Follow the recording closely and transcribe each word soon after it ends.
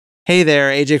Hey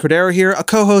there, AJ Cordero here, a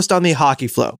co-host on the Hockey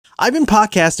Flow. I've been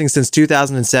podcasting since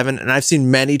 2007, and I've seen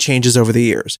many changes over the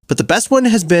years. But the best one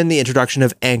has been the introduction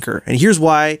of Anchor, and here's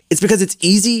why. It's because it's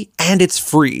easy and it's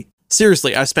free.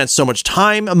 Seriously, I've spent so much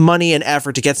time, money, and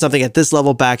effort to get something at this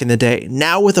level back in the day.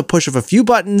 Now, with a push of a few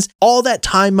buttons, all that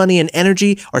time, money, and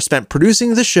energy are spent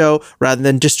producing the show rather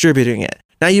than distributing it.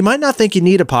 Now, you might not think you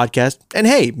need a podcast, and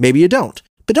hey, maybe you don't.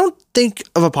 But don't think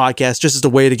of a podcast just as a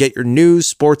way to get your news,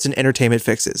 sports, and entertainment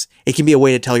fixes. It can be a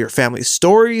way to tell your family's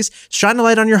stories, shine a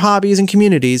light on your hobbies and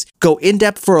communities, go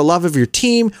in-depth for a love of your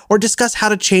team, or discuss how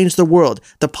to change the world.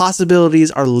 The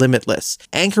possibilities are limitless.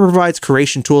 Anchor provides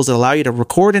creation tools that allow you to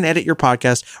record and edit your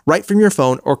podcast right from your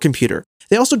phone or computer.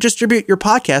 They also distribute your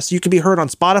podcast so you can be heard on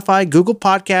Spotify, Google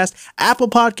Podcasts, Apple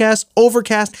Podcasts,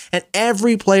 Overcast, and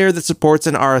every player that supports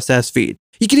an RSS feed.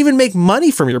 You can even make money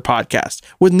from your podcast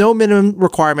with no minimum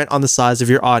requirement on the size of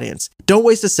your audience. Don't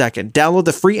waste a second. Download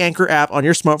the free Anchor app on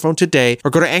your smartphone today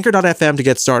or go to anchor.fm to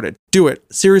get started. Do it.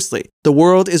 Seriously. The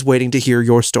world is waiting to hear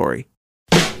your story.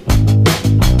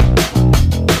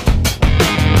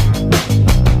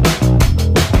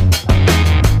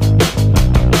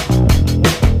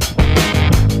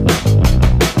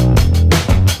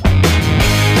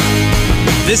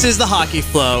 This is the Hockey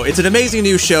Flow. It's an amazing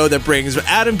new show that brings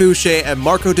Adam Boucher and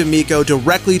Marco D'Amico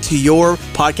directly to your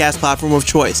podcast platform of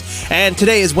choice. And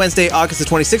today is Wednesday, August the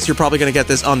 26th. You're probably going to get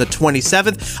this on the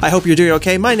 27th. I hope you're doing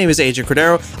okay. My name is Agent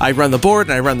Cordero. I run the board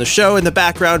and I run the show in the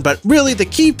background, but really the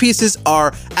key pieces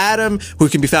are Adam, who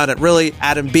can be found at really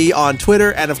Adam B on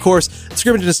Twitter, and of course,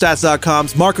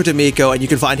 scrimmageandstats.com's Marco D'Amico, and you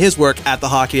can find his work at The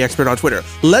Hockey Expert on Twitter.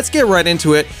 Let's get right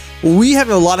into it. We have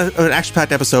an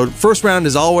action-packed episode. First round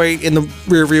is always in the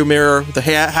rearview mirror. The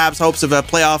Habs' hopes of a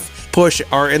playoff push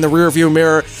are in the rearview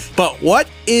mirror. But what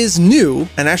is new,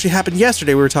 and actually happened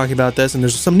yesterday, we were talking about this, and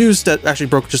there's some news that actually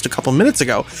broke just a couple minutes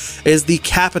ago, is the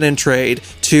Kapanen trade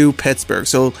to Pittsburgh.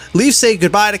 So Leafs say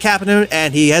goodbye to Kapanen,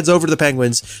 and he heads over to the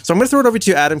Penguins. So I'm going to throw it over to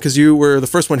you, Adam, because you were the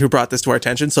first one who brought this to our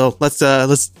attention. So let's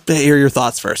hear your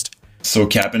thoughts first. So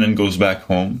Kapanen goes back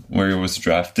home where he was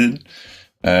drafted.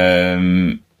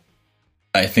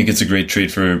 I think it's a great trade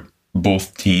for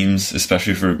both teams,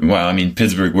 especially for,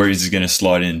 Pittsburgh, where is he going to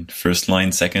slot in? First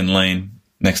line, second line,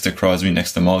 next to Crosby,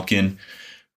 next to Malkin?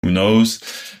 Who knows?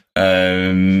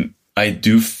 I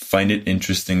do find it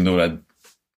interesting, though, that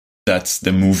that's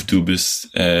the move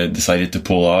Dubas decided to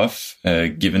pull off,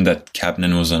 given that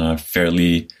Kapanen was on a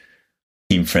fairly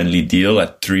team-friendly deal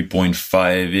at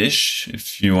 3.5-ish.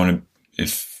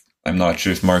 If I'm not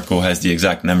sure if Marco has the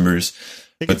exact numbers,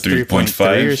 but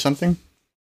 3.5 or something.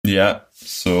 Yeah,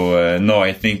 so no,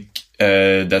 I think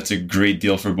that's a great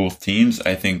deal for both teams.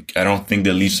 I don't think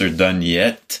the Leafs are done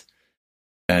yet,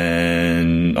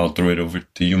 and I'll throw it over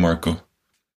to you, Marco.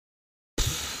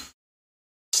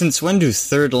 Since when do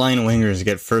third line wingers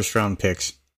get first round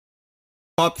picks?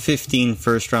 Top 15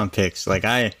 first round picks.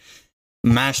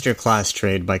 Masterclass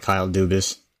trade by Kyle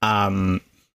Dubas.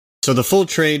 So the full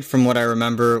trade, from what I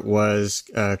remember, was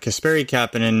Kasperi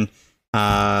Kapanen.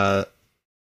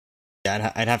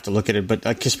 I'd have to look at it, but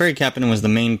Kasperi Kapanen was the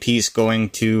main piece going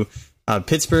to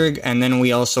Pittsburgh, and then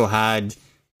we also had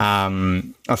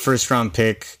a first-round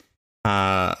pick,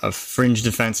 a fringe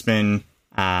defenseman,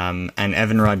 and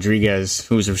Evan Rodriguez,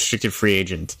 who was a restricted free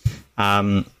agent.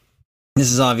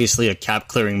 This is obviously a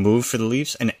cap-clearing move for the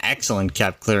Leafs, an excellent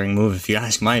cap-clearing move, if you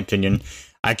ask my opinion.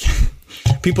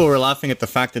 People were laughing at the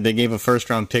fact that they gave a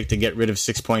first-round pick to get rid of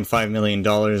 $6.5 million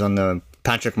on the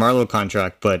Patrick Marleau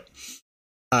contract, but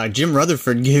Jim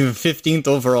Rutherford gave a 15th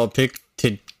overall pick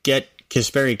to get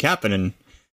Kasperi Kapanen.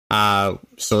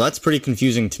 So that's pretty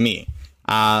confusing to me.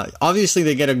 Obviously,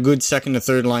 they get a good second to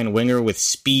third line winger with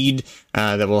speed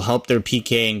that will help their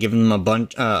PK and give them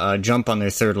a jump on their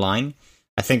third line.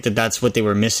 I think that's what they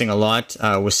were missing a lot,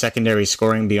 was secondary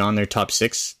scoring beyond their top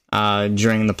six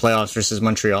during the playoffs versus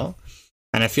Montreal.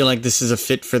 And I feel like this is a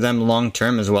fit for them long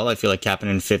term as well. I feel like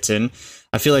Kapanen fits in.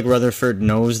 I feel like Rutherford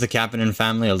knows the Kapanen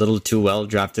family a little too well.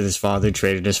 Drafted his father,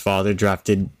 traded his father,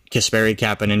 drafted Kasperi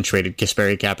Kapanen, traded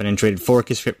Kasperi Kapanen, traded for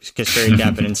Kasperi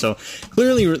Kapanen. So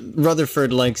clearly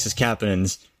Rutherford likes his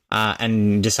Kapanens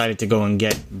and decided to go and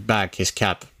get back his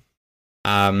cap.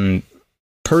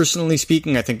 Personally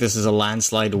speaking, I think this is a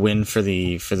landslide win for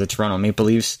the Toronto Maple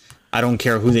Leafs. I don't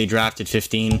care who they drafted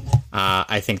 15.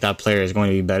 I think that player is going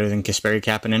to be better than Kasperi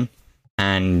Kapanen.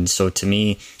 And so to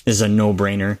me, this is a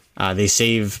no-brainer. They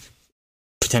save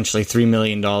potentially $3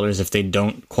 million if they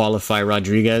don't qualify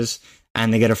Rodriguez,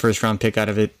 and they get a first-round pick out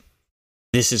of it.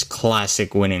 This is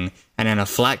classic winning. And in a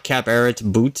flat cap era to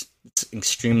boot, it's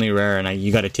extremely rare, and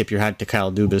you got to tip your hat to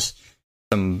Kyle Dubas.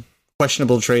 Some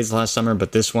questionable trades last summer,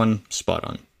 but this one, spot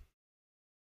on.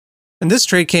 And this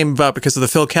trade came about because of the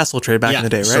Phil Kessel trade back in the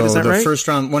day, right? So is that the right? first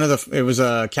round, it was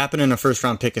a Kapanen, a first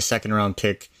round pick, a second round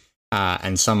pick,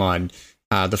 and some odd.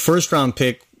 The first round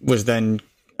pick was then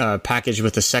packaged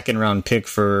with a second round pick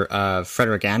for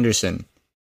Frederik Andersen.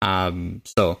 And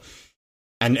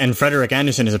Frederik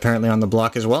Andersen is apparently on the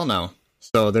block as well now.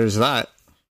 So there's that.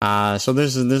 So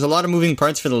there's a lot of moving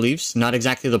parts for the Leafs. Not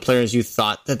exactly the players you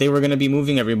thought that they were going to be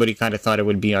moving. Everybody kind of thought it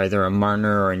would be either a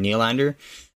Marner or a Nylander.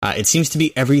 It seems to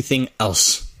be everything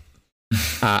else.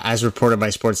 As reported by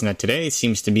Sportsnet today, it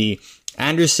seems to be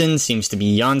Anderson, seems to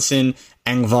be Janssen,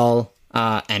 Engvall,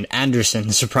 and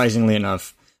Anderson, surprisingly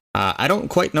enough. I don't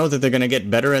quite know that they're going to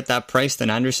get better at that price than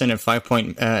Anderson at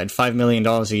 $5 million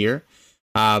a year.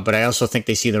 But I also think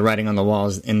they see the writing on the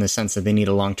walls in the sense that they need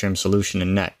a long-term solution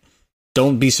in net.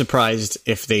 Don't be surprised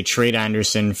if they trade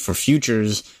Anderson for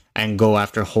futures and go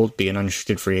after Holtby, an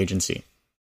unrestricted free agency.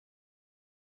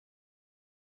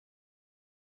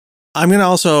 I'm going to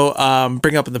also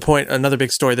bring up another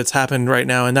big story that's happened right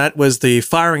now, and that was the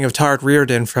firing of Tard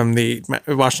Reardon from the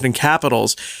Washington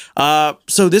Capitals.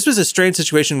 So this was a strange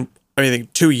situation, I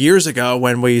think 2 years ago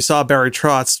when we saw Barry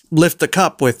Trotz lift the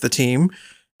cup with the team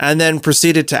and then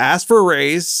proceeded to ask for a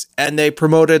raise, and they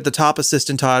promoted the top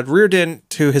assistant Tard Reardon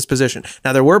to his position.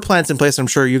 Now, there were plans in place. I'm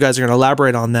sure you guys are going to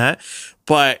elaborate on that,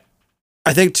 but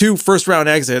I think 2 first-round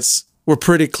exits were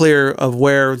pretty clear of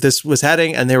where this was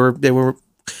heading, and they were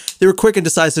quick and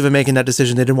decisive in making that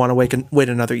decision. They didn't want to wait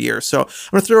another year. So I'm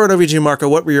going to throw it over to you, Marco.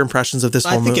 What were your impressions of this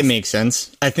whole move? I think it makes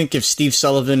sense. I think if Steve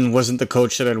Sullivan wasn't the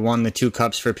coach that had won the 2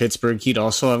 cups for Pittsburgh, he'd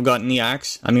also have gotten the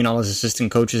axe. I mean, all his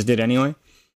assistant coaches did anyway.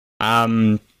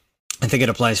 I think it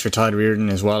applies for Todd Reardon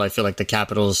as well. I feel like the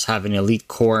Capitals have an elite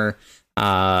core,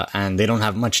 and they don't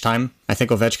have much time. I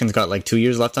think Ovechkin's got like 2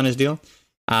 years left on his deal.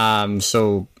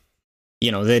 So,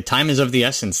 you know, the time is of the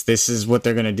essence. This is what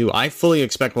they're going to do. I fully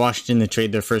expect Washington to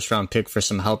trade their first round pick for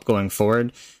some help going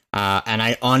forward. And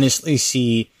I honestly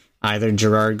see either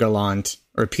Gerard Gallant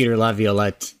or Peter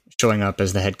Laviolette showing up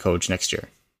as the head coach next year.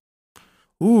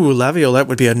 Ooh, Laviolette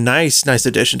would be a nice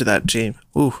addition to that team.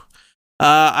 Ooh.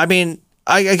 I mean,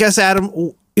 I guess,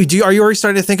 Adam, are you already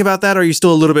starting to think about that? Or are you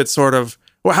still a little bit sort of,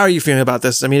 well, how are you feeling about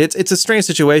this? I mean, it's a strange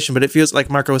situation, but it feels like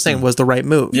Marco was saying was the right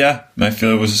move. Yeah, I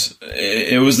feel it was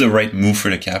the right move for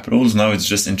the Capitals. Now it's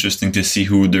just interesting to see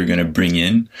who they're going to bring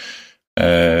in.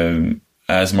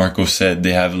 As Marco said,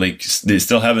 they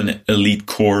still have an elite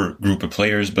core group of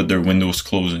players, but their window's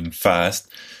closing fast.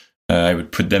 I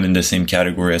would put them in the same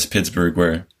category as Pittsburgh,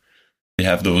 where they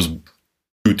have those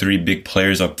 2-3 big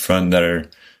players up front that are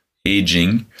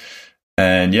aging.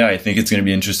 And yeah, I think it's going to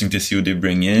be interesting to see who they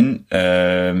bring in.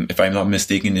 If I'm not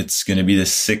mistaken, it's going to be the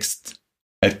 6th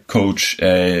head coach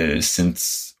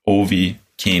since Ovi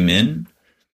came in.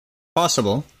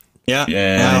 Possible. Yeah.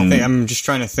 I'm just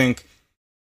trying to think.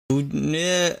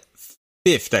 5th,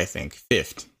 I think.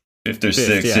 5th. 5th or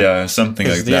 6th, yeah, something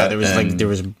like that. There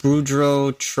was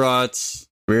Boudreau, Trotz,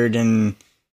 Reardon.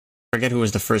 I forget who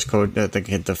was the first coach.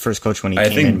 The first coach when he came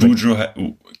in. I think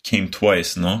Boudreau came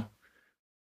twice. No.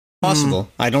 Possible.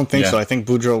 I don't think so. I think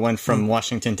Boudreau went from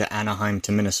Washington to Anaheim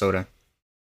to Minnesota.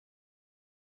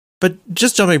 But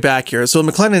just jumping back here, so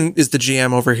McLennan is the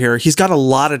GM over here. He's got a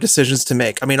lot of decisions to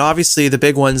make. I mean, obviously the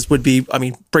big ones would be,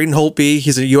 Braden Holtby,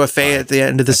 he's a UFA at the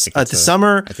end of the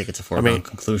summer. I think it's a foregone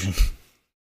conclusion.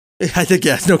 I think,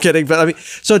 yeah, no kidding. But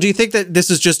so do you think that this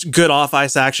is just good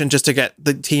off-ice action just to get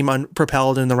the team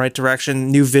propelled in the right direction,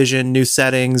 new vision, new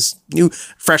settings, new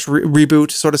fresh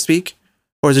reboot, so to speak?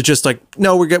 Or is it just like,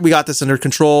 no, we got this under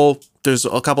control. There's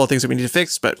a couple of things that we need to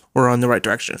fix, but we're on the right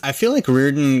direction. I feel like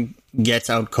Reardon gets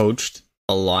outcoached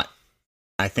a lot.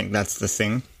 I think that's the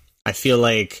thing. I feel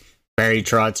like Barry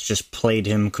Trotz just played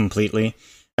him completely.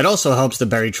 It also helps that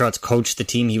Barry Trotz coached the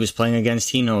team he was playing against.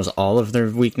 He knows all of their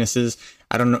weaknesses.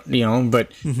 I don't know,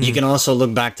 but you can also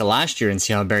look back to last year and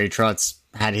see how Barry Trotz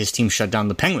had his team shut down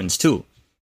the Penguins too.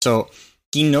 So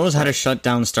he knows how to shut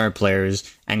down star players,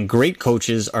 and great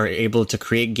coaches are able to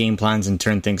create game plans and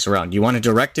turn things around. You want a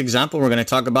direct example? We're going to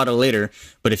talk about it later.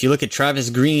 But if you look at Travis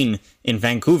Green in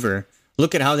Vancouver,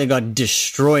 look at how they got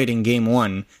destroyed in Game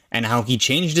 1 and how he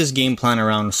changed his game plan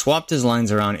around, swapped his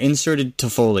lines around, inserted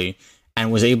Toffoli,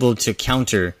 and was able to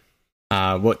counter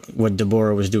what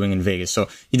DeBoer was doing in Vegas. So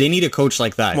they need a coach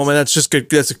like that. Well, man, that's just good.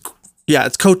 Yeah,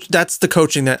 it's coach. That's the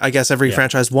coaching that I guess every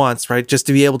franchise wants, right? Just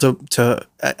to be able to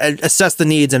assess the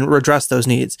needs and address those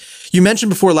needs. You mentioned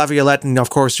before Laviolette and of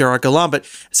course Gerard Gallant, but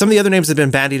some of the other names that have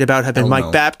been bandied about have been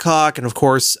Mike Babcock and of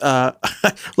course I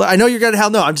know you're gonna hell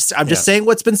no. I'm just saying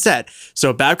what's been said.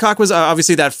 So Babcock was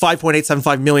obviously that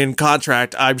 $5.875 million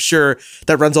contract. I'm sure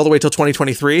that runs all the way till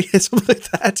 2023, something like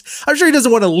that. I'm sure he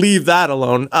doesn't want to leave that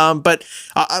alone. But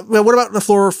what about the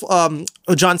floor of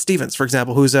John Stevens, for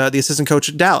example, who's the assistant coach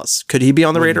at Dallas? Could he be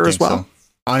on the radar as well? So.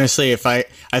 Honestly,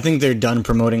 I think they're done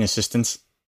promoting assistants.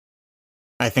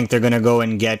 I think they're going to go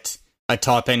and get a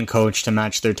top-end coach to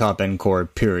match their top-end core,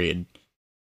 period.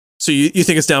 So you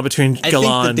think it's down between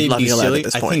Gallant and Laviolette at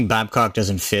this point? I think Babcock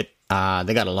doesn't fit.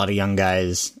 They got a lot of young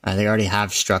guys. They already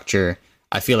have structure.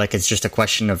 I feel like it's just a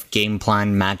question of game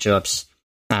plan, matchups,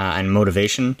 and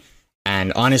motivation.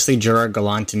 And honestly, Gerard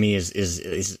Gallant to me is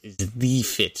the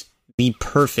fit, the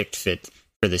perfect fit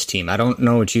for this team. I don't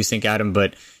know what you think, Adam,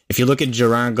 but if you look at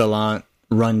Gerard Gallant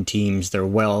run teams, they're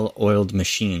well-oiled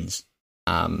machines.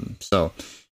 So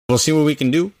we'll see what we can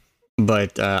do,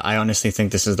 but I honestly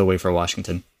think this is the way for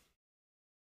Washington.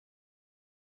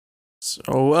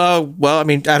 So, well, I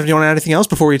mean, Adam, do you want to add anything else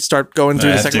before we start going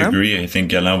through the second round? I have to agree. I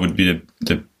think Gallant would be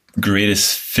the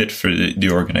greatest fit for the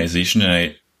organization,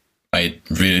 and I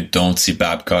really don't see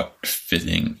Babcock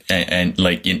fitting and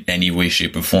like in any way,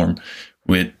 shape, or form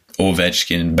with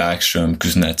Ovechkin, Backstrom,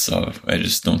 Kuznetsov. I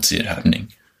just don't see it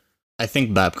happening. I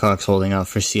think Babcock's holding out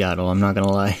for Seattle. I'm not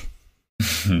gonna lie.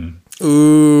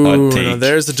 Ooh, no,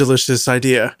 there's a delicious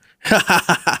idea. Well,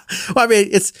 I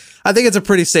mean, I think it's a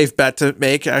pretty safe bet to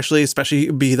make, actually, especially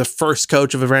be the first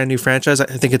coach of a brand new franchise. I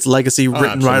think it's legacy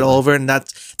written right all over, and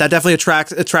that definitely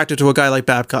attracted to a guy like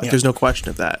Babcock. Yeah. There's no question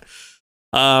of that.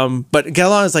 But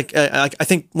Gallant is like I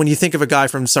think when you think of a guy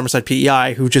from Summerside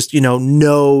PEI who just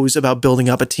knows about building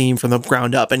up a team from the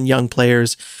ground up and young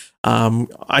players,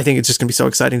 I think it's just gonna be so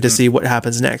exciting to see what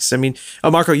happens next. I mean,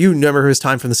 Marco, you remember his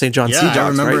time from the St. John Sea Dogs, I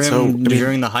remember right? him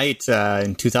during the height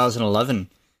in 2011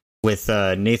 with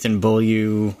Nathan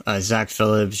Beaulieu, Zach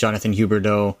Phillips, Jonathan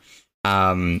Huberdeau.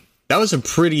 That was a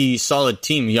pretty solid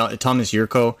team. Thomas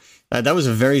Yurko. That was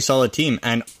a very solid team,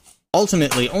 and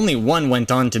ultimately, only one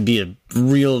went on to be a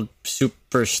real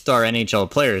superstar NHL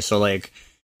player. So, like,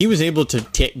 he was able to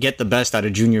get the best out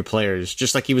of junior players,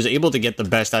 just like he was able to get the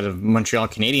best out of Montreal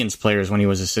Canadiens players when he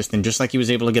was assistant, just like he was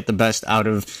able to get the best out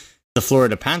of the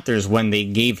Florida Panthers when they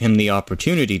gave him the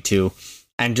opportunity to,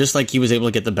 and just like he was able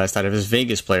to get the best out of his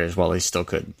Vegas players while he still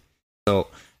could. So,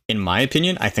 in my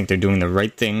opinion, I think they're doing the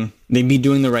right thing. They'd be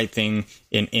doing the right thing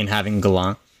in having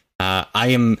Gallant. I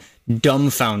am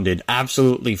dumbfounded,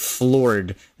 absolutely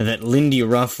floored that Lindy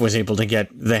Ruff was able to get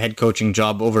the head coaching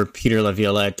job over Peter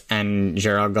Laviolette and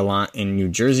Gerard Gallant in New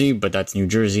Jersey, but that's New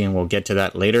Jersey, and we'll get to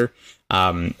that later.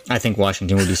 I think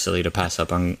Washington would be silly to pass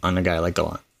up on a guy like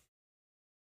Gallant.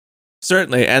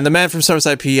 Certainly. And the man from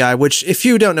Summerside PEI, which if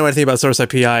you don't know anything about Summerside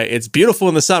PEI, it's beautiful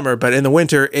in the summer, but in the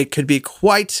winter, it could be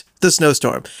quite the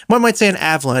snowstorm. One might say an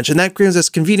avalanche. And that brings us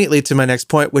conveniently to my next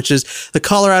point, which is the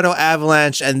Colorado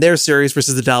Avalanche and their series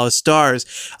versus the Dallas Stars.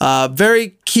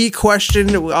 Very key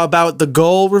question about the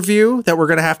goal review that we're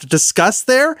going to have to discuss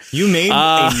there. You made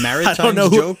a Maritimes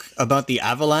joke about the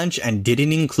Avalanche and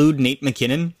didn't include Nate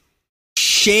McKinnon?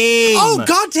 Shame. Oh,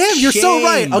 goddamn, you're so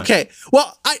right. Okay.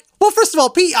 Well, first of all,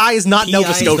 PEI is not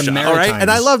Nova Scotia, all right? And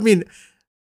I love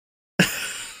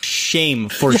shame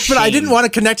for shame. But I didn't want to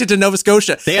connect it to Nova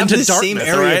Scotia. They have the same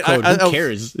area code. Who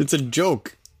cares? It's a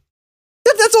joke.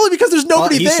 That's only because there's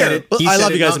nobody there. I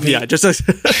love you guys at PEI. Just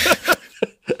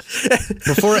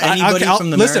before anybody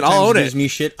from the Maritimes gives me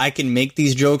shit, I can make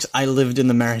these jokes. I lived in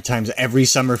the Maritimes every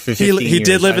summer for 15 years. He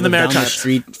did live in the Maritimes. Down the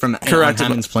street from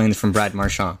Hammond's Plains from Brad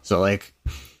Marchand. So, like...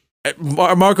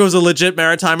 Marco's a legit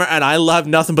Maritimer, and I have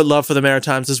nothing but love for the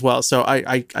Maritimes as well. So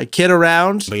I kid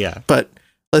around, but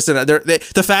listen,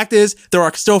 the fact is there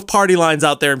are still party lines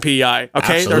out there in PEI. Okay,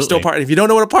 Absolutely. There are still party. If you don't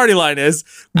know what a party line is,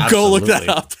 Go look that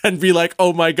up and be like,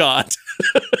 oh my god.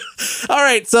 All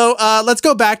right, so let's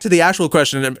go back to the actual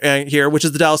question here, which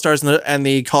is the Dallas Stars and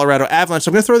the Colorado Avalanche.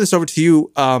 So I'm going to throw this over to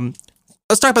you.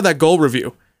 Let's talk about that goal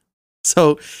review.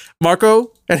 So,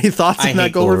 Marco, any thoughts on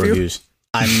that goal review? Reviews.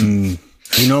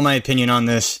 You know my opinion on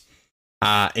this.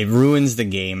 It ruins the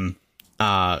game.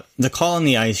 The call on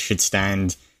the ice should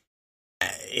stand.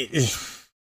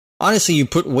 Honestly, you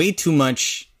put way too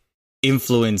much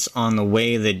influence on the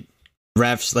way that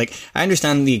refs... Like, I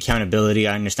understand the accountability.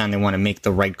 I understand they want to make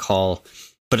the right call.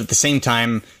 But at the same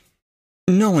time,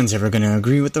 no one's ever going to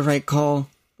agree with the right call.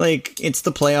 Like, it's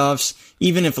the playoffs.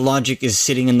 Even if logic is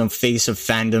sitting in the face of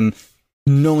fandom,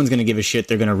 no one's going to give a shit.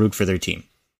 They're going to root for their team.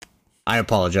 I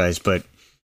apologize, but...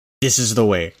 this is the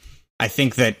way. I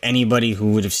think that anybody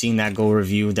who would have seen that goal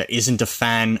review that isn't a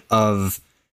fan of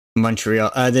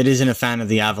Montreal, that isn't a fan of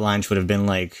the Avalanche, would have been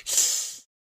like,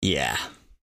 yeah.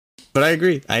 But I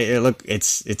agree. Look,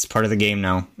 it's part of the game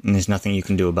now, and there's nothing you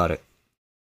can do about it.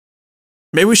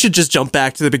 Maybe we should just jump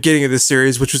back to the beginning of this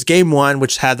series, which was game 1,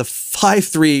 which had the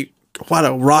 5-3. What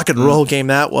a rock and roll game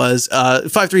that was.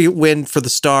 5-3 win for the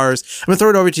Stars. I'm going to throw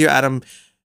it over to you, Adam.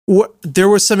 There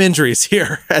were some injuries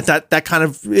here. That kind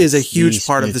of is a huge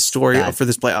part of the story for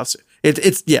this playoffs.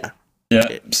 It's Yeah,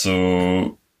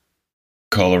 so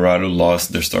Colorado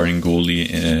lost their starting goalie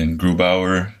in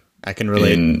Grubauer. I can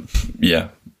relate.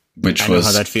 Which I know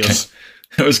how that feels.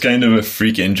 It was kind of a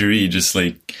freak injury. He just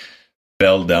like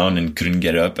fell down and couldn't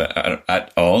get up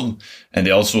at all. And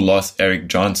they also lost Eric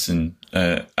Johnson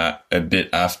a bit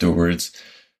afterwards.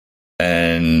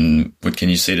 And what can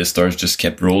you say? The Stars just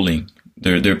kept rolling.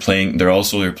 They're playing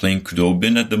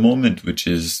Khudobin at the moment, which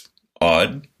is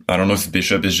odd. I don't know if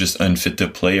Bishop is just unfit to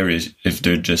play or if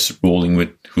they're just rolling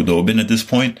with Khudobin at this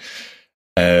point.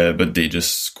 But they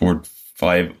just scored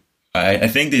 5. I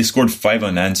think they scored 5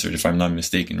 unanswered, if I'm not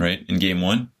mistaken, right? In game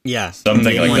 1? Yeah.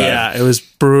 Something like that. Yeah, it was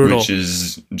brutal. Which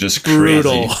is just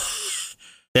brutal.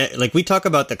 Crazy. Like, we talk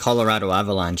about the Colorado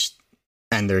Avalanche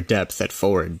and their depth at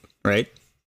forward, right?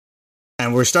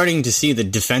 And we're starting to see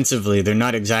that defensively, they're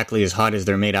not exactly as hot as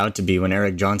they're made out to be when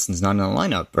Eric Johnson's not in the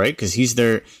lineup, right? Because he's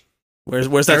their... Where's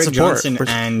that Eric support?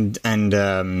 Johnson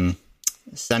and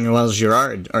Samuel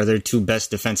Girard are their 2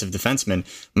 best defensive defensemen.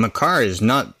 Makar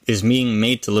is being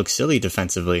made to look silly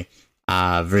defensively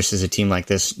versus a team like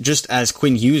this, just as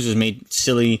Quinn Hughes was made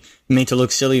to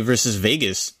look silly versus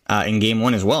Vegas in game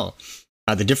 1 as well.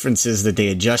 The difference is that they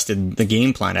adjusted the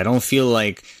game plan. I don't feel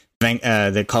like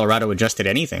that Colorado adjusted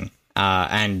anything.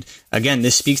 And again,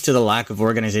 this speaks to the lack of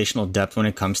organizational depth when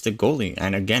it comes to goalie.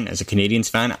 And again, as a Canadiens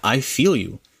fan, I feel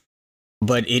you.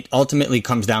 But it ultimately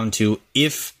comes down to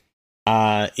if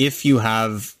you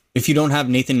don't have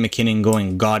Nathan MacKinnon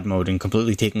going God mode and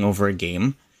completely taking over a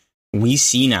game, we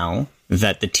see now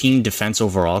that the team defense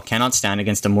overall cannot stand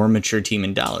against a more mature team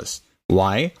in Dallas.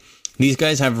 Why? These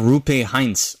guys have Rupe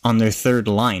Hintz on their 3rd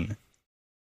line.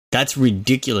 That's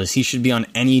ridiculous. He should be on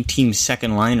any team's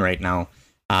 2nd line right now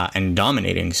and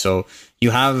dominating. So you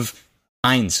have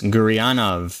Hintz,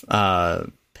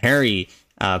 Gurianov, Perry,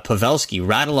 Pavelski,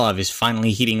 Radulov is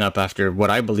finally heating up after what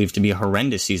I believe to be a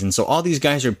horrendous season. So all these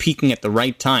guys are peaking at the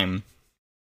right time.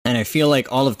 And I feel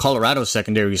like all of Colorado's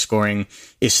secondary scoring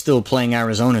is still playing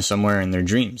Arizona somewhere in their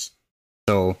dreams.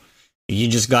 So you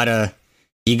just gotta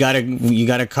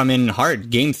come in hard.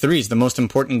 Game 3 is the most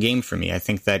important game for me. I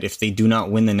think that if they do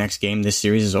not win the next game, this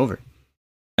series is over.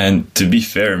 And to be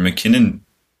fair, MacKinnon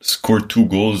scored 2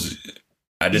 goals,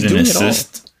 added an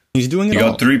assist. He's doing it all. He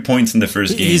got 3 points in the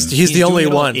first game. He's the only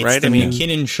one, it's right? The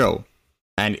MacKinnon show.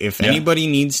 And if anybody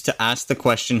needs to ask the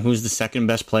question, who's the 2nd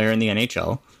best player in the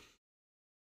NHL?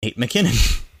 Nate MacKinnon.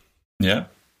 Yeah.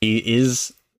 He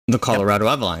is the Colorado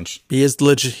Avalanche. He is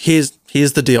legit. He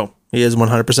is the deal. He is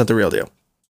 100% the real deal.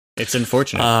 It's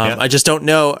unfortunate. I just don't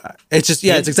know. It's just,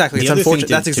 it's exactly. It's unfortunate.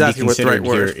 That's exactly what the right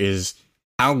word is.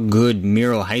 How good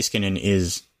Miro Heiskanen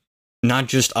is, not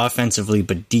just offensively,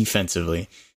 but defensively.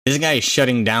 This guy is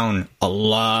shutting down a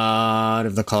lot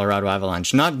of the Colorado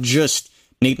Avalanche. Not just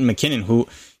Nathan MacKinnon, who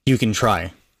you can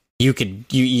try. You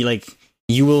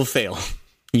will fail.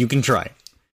 You can try.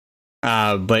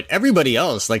 But everybody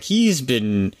else, like, he's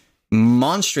been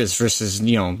monstrous versus,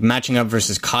 matching up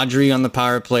versus Kadri on the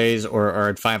power plays or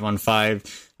at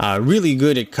 5-on-5. Really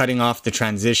good at cutting off the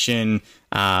transition.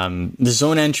 The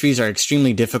zone entries are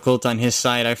extremely difficult on his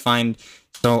side, I find.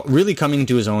 So really coming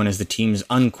to his own as the team's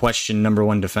unquestioned number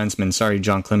 1 defenseman. Sorry,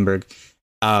 John Klingberg.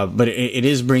 But it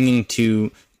is bringing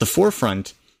to the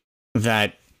forefront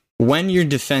that when your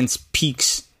defense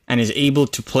peaks and is able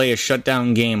to play a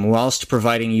shutdown game whilst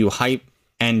providing you hype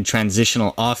and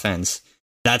transitional offense,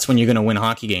 that's when you're going to win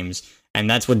hockey games. And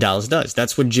that's what Dallas does.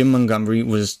 That's what Jim Montgomery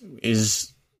was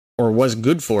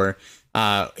good for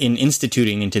in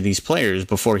instituting into these players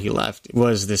before he left. It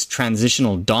was this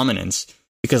transitional dominance.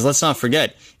 Because let's not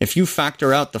forget, if you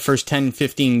factor out the first 10,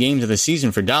 15 games of the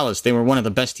season for Dallas, they were one of the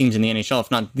best teams in the NHL,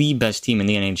 if not the best team in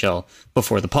the NHL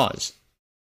before the pause.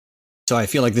 So I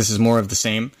feel like this is more of the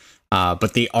same,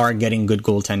 but they are getting good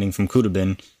goaltending from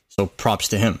Khudobin, so props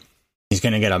to him. He's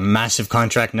going to get a massive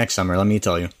contract next summer, let me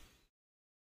tell you.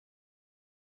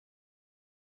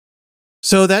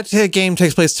 So that game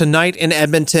takes place tonight in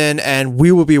Edmonton, and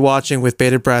we will be watching with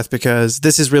bated breath because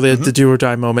this is really the do or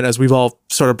die moment, as we've all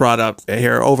sort of brought up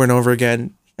here over and over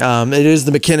again. It is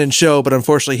the MacKinnon show, but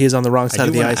unfortunately he's on the wrong side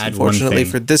of the ice, unfortunately,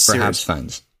 for this series.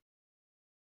 Fans.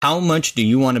 how much do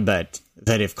you want to bet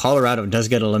that if Colorado does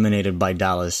get eliminated by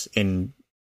Dallas in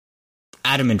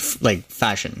adamant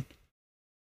fashion,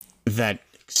 that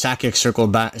Sakic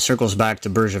circles back to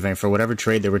Bergevin for whatever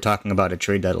trade they were talking about at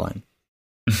trade deadline?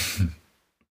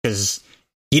 Because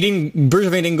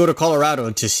Bergevin didn't go to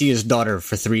Colorado to see his daughter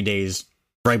for 3 days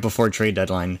right before trade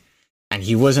deadline, and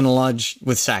he was in a lodge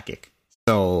with Sakic.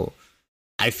 So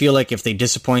I feel like if they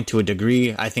disappoint to a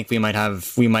degree, I think we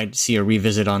might see a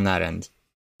revisit on that end.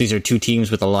 These are two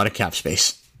teams with a lot of cap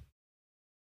space.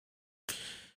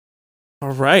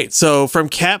 All right, so from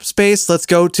cap space, let's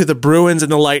go to the Bruins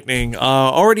and the Lightning.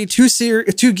 Already two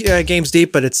games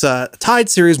deep, but it's a tied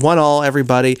series, 1-1,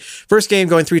 everybody. First game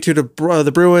going 3-2 to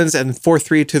the Bruins and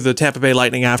 4-3 to the Tampa Bay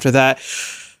Lightning after that.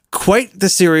 Quite the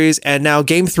series, and now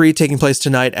game 3 taking place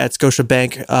tonight at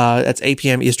Scotiabank. That's 8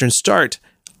 p.m. Eastern start.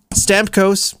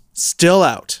 Stamkos still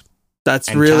out. That's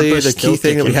and really Tampa's the key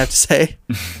thing that we have to say.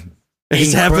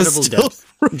 Incredible depth.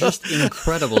 Just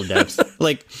incredible depth.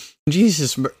 Like,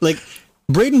 Jesus, like,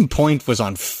 Braden Point was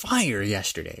on fire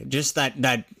yesterday. Just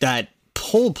that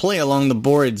whole play along the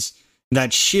boards,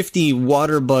 that shifty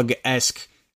Waterbug-esque,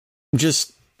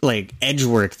 just like edge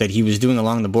work that he was doing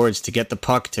along the boards to get the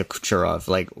puck to Kucherov.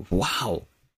 Like, wow.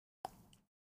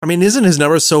 I mean, isn't his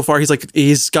numbers so far?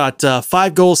 He's got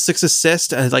 5 goals, 6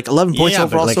 assists, and like 11 points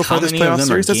overall so far this playoff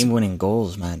series. Game-winning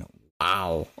goals, man.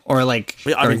 Wow. Or like,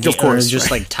 of course, just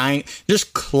right. Like tying,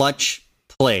 just clutch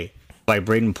play by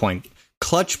Braden Point.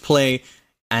 Clutch play,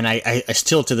 and I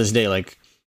still to this day, like,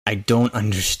 I don't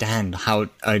understand how he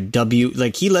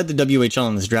led the WHL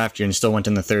in this draft year and still went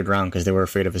in the 3rd round because they were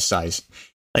afraid of his size.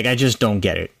 Like, I just don't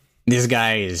get it. This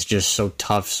guy is just so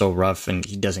tough, so rough, and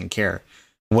he doesn't care.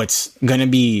 What's going to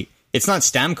be... It's not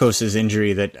Stamkos'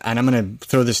 injury that... And I'm going to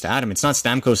throw this to Adam. It's not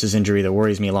Stamkos' injury that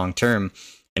worries me long term.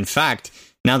 In fact,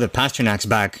 now that Pasternak's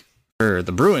back for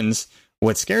the Bruins,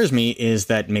 what scares me is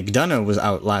that McDonough was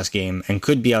out last game and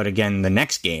could be out again the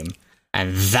next game.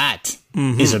 And that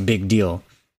is a big deal.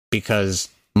 Because,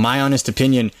 my honest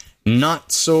opinion,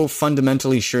 not so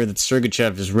fundamentally sure that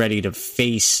Sergachev is ready to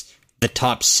face the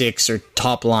top 6 or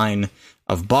top line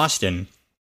of Boston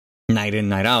night in,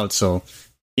 night out. So,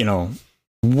 you know,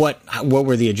 what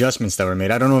were the adjustments that were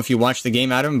made? I don't know if you watched the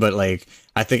game, Adam, but like,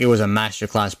 I think it was a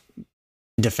masterclass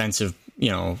defensive,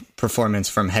 performance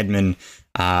from Hedman.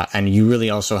 And you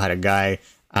really also had a guy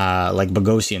like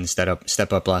Bogosian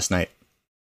step up last night.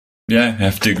 Yeah, I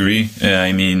have to agree.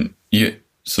 I mean, you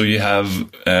have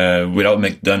without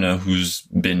McDonough, who's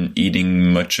been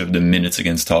eating much of the minutes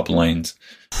against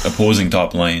opposing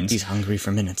top lines. He's hungry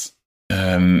for minutes.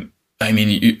 I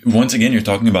mean, once again, you're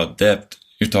talking about depth.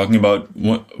 You're talking about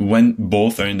when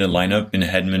both are in the lineup in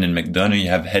Hedman and McDonough. You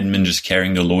have Hedman just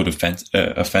carrying the load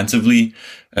offensively.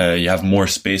 You have more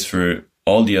space for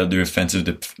all the other offensive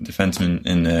defensemen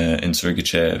in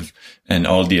Sergachev and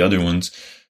all the other ones.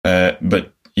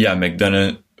 But yeah,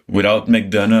 McDonough. Without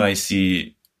McDonough, you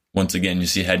see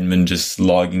Hedman just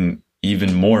logging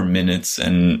even more minutes,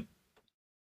 and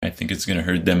I think it's going to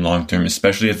hurt them long term,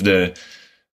 especially if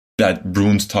that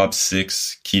Bruins top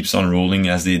 6 keeps on rolling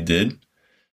as they did.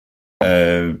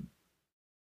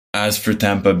 As for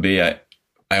Tampa Bay,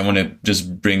 I want to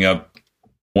just bring up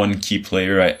one key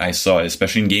player I saw,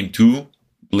 especially in Game 2,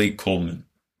 Blake Coleman.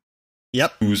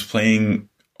 Yep. Who's playing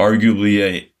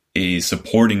arguably a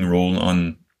supporting role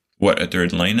on a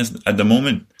third line is at the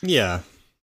moment. Yeah.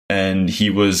 And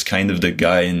he was kind of the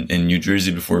guy in New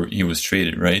Jersey before he was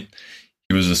traded, right?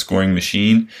 He was a scoring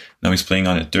machine. Now he's playing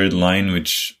on a third line,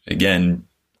 which again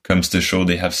comes to show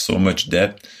they have so much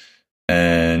depth.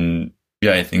 And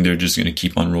yeah, I think they're just going to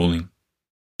keep on rolling.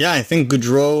 Yeah, I think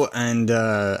Gaudreau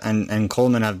and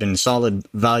Coleman have been solid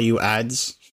value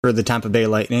adds for the Tampa Bay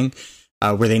Lightning.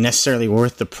 Were they necessarily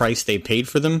worth the price they paid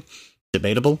for them?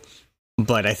 Debatable.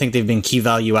 But I think they've been key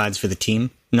value adds for the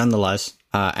team, nonetheless,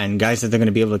 and guys that they're going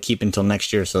to be able to keep until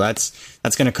next year. So that's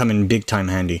going to come in big time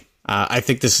handy. I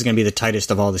think this is going to be the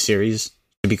tightest of all the series,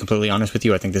 to be completely honest with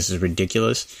you. I think this is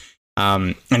ridiculous.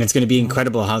 And it's going to be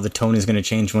incredible how the tone is going to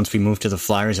change once we move to the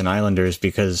Flyers and Islanders,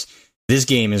 because this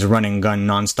game is run and gun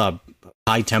nonstop,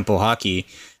 high tempo hockey.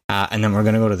 And then we're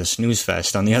going to go to the snooze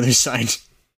fest on the other side.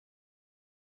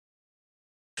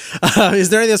 Is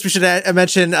there anything else we should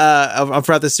mention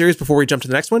throughout this series before we jump to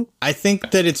the next one? I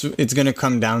think that it's going to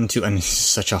come down to, and it's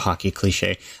such a hockey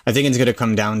cliche, I think it's going to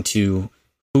come down to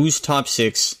whose top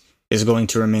 6 is going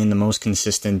to remain the most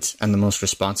consistent and the most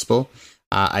responsible.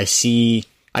 I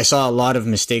saw a lot of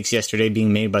mistakes yesterday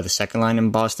being made by the second line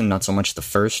in Boston, not so much the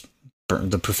first.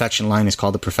 The perfection line is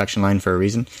called the perfection line for a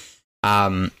reason.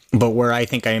 But where I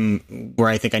think I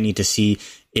need to see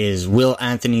is, will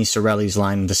Anthony Cirelli's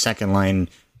line, the second line,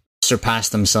 surpass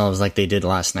themselves like they did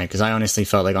last night, because I honestly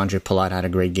felt like Andre Palat had a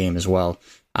great game as well.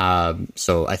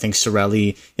 So I think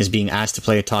Cirelli is being asked to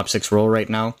play a top 6 role right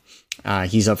now.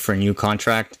 He's up for a new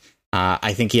contract.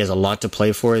 I think he has a lot to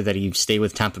play for, that he stay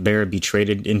with Tampa Bay or be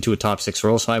traded into a top 6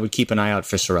 role, so I would keep an eye out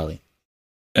for Cirelli.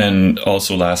 And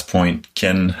also, last point,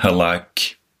 can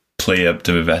Halak play up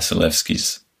to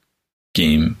Vasilevsky's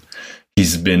game?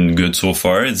 He's been good so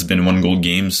far. It's been 1-goal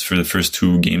games for the first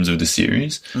 2 games of the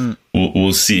series.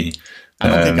 We'll see. I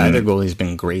don't think either goalie's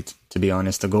been great, to be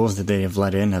honest. The goals that they have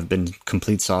let in have been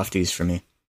complete softies for me.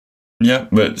 Yeah,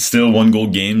 but still 1-goal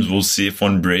games. We'll see if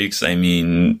one breaks. I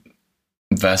mean,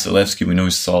 Vasilevsky, we know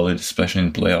he's solid, especially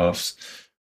in playoffs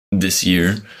this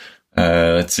year.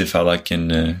 Let's see if Halak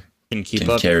can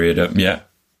carry it up. Yeah.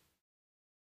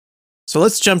 So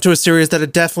let's jump to a series that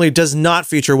it definitely does not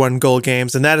feature 1-goal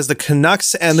games, and that is the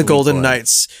Canucks and the Golden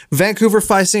Knights. Vancouver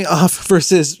facing off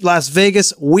versus Las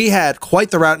Vegas. We had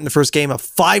quite the rout in the first game, a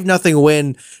 5-0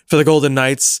 win for the Golden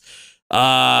Knights,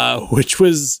 which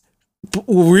was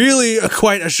really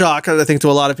quite a shock, I think, to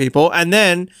a lot of people. And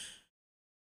then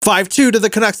 5-2 to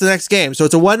the Canucks the next game. So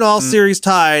it's a 1-1 series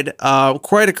tied.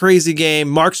 Quite a crazy game.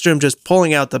 Markstrom just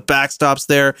pulling out the backstops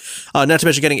there. Not to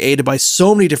mention getting aided by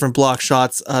so many different block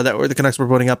shots that the Canucks were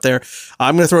putting up there.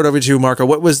 I'm going to throw it over to you, Marco.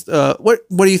 What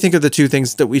do you think are the 2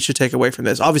 things that we should take away from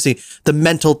this? Obviously, the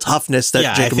mental toughness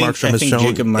that Jacob Markstrom has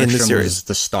shown in the series. Was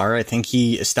the star. I think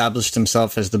he established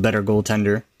himself as the better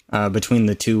goaltender between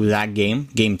the two that game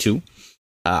 2.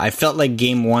 I felt like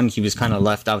game 1, he was kind of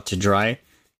left out to dry.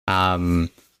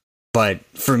 But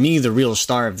for me, the real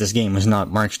star of this game was not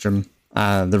Markstrom.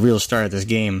 The real star of this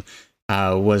game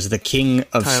was the king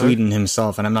of Sweden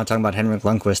himself. And I'm not talking about Henrik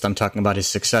Lundqvist. I'm talking about his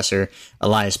successor,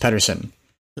 Elias Pettersson.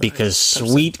 Because,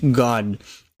 sweet God,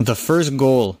 the first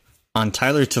goal on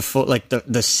Tyler Toffoli, like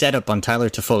the setup on Tyler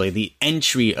Toffoli, the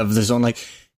entry of the zone, like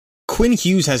Quinn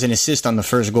Hughes has an assist on the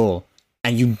first goal,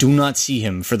 and you do not see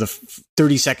him for the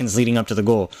 30 seconds leading up to the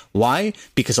goal. Why?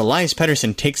 Because Elias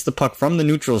Pettersson takes the puck from the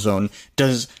neutral zone,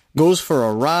 goes for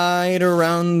a ride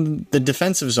around the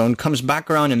defensive zone, comes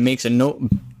back around and makes a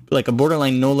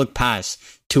borderline no-look pass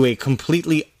to a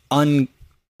completely left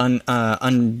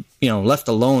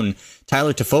alone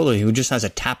Tyler Toffoli, who just has a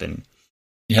tap-in.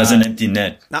 He has an empty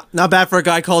net. Not bad for a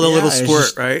guy called a little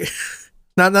squirt, right?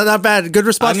 not bad. Good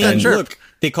response. I mean, look,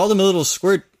 they called him a little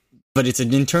squirt, but it's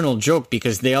an internal joke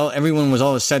because everyone was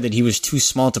always said that he was too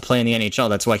small to play in the NHL.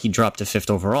 That's why he dropped to 5th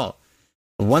overall.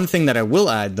 One thing that I will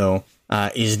add, though,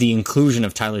 is the inclusion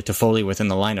of Tyler Toffoli within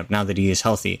the lineup now that he is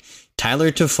healthy.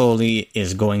 Tyler Toffoli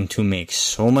is going to make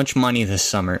so much money this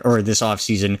summer or this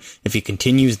offseason if he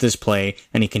continues this play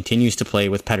and he continues to play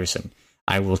with Pettersson.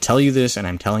 I will tell you this, and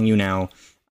I'm telling you now,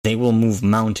 they will move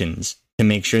mountains to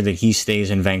make sure that he stays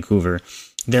in Vancouver.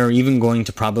 They're even going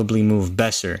to probably move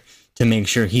Besser to make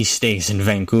sure he stays in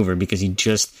Vancouver because he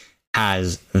just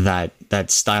has that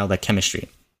style, that chemistry.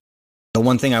 The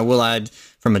one thing I will add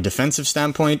from a defensive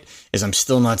standpoint is I'm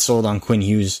still not sold on Quinn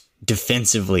Hughes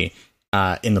defensively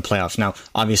in the playoffs. Now,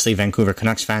 obviously, Vancouver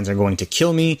Canucks fans are going to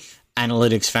kill me.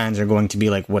 Analytics fans are going to be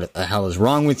like, "What the hell is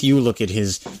wrong with you? Look at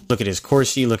his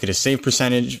Corsi, look at his save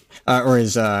percentage, or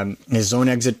his zone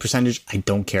exit percentage." I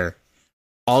don't care.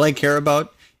 All I care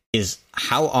about is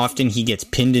how often he gets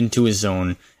pinned into his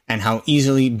zone and how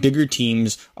easily bigger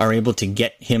teams are able to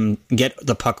get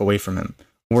the puck away from him.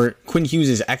 Where Quinn Hughes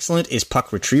is excellent is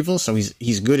puck retrieval, so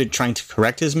he's good at trying to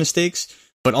correct his mistakes,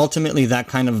 but ultimately that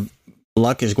kind of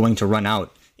luck is going to run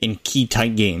out in key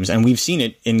tight games, and we've seen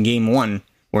it in game 1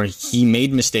 where he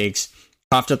made mistakes,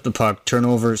 coughed up the puck,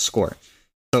 turnover, score.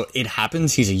 So it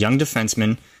happens. He's a young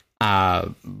defenseman,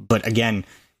 but again,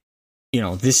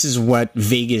 this is what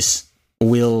Vegas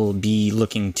will be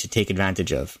looking to take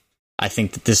advantage of. I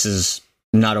think that this is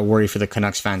not a worry for the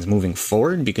Canucks fans moving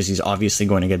forward because he's obviously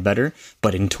going to get better.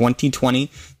 But in 2020,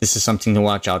 this is something to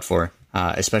watch out for,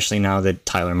 especially now that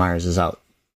Tyler Myers is out.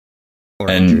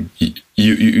 And you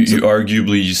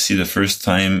arguably, you see the first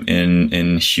time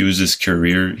in Hughes'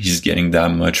 career, he's getting that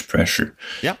much pressure.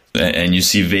 Yeah. And you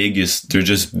see Vegas, they're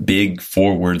just big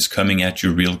forwards coming at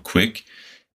you real quick.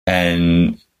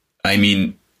 And I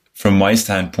mean, from my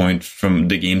standpoint, from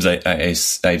the games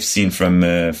I've seen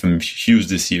from Hughes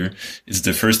this year, it's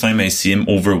the first time I see him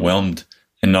overwhelmed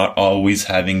and not always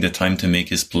having the time to make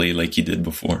his play like he did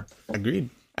before. Agreed.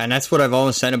 And that's what I've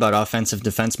always said about offensive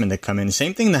defensemen that come in.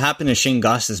 Same thing that happened to Shane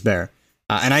Gostisbehere.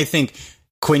 And I think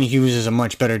Quinn Hughes is a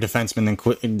much better defenseman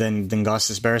than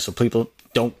Gostisbehere, so people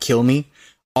don't kill me.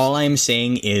 All I'm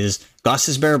saying is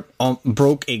Gostisbehere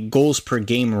broke a goals per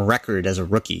game record as a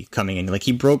rookie coming in. Like,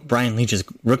 he broke Brian Leetch's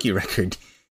rookie record.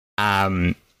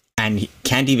 And and he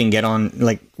can't even get on.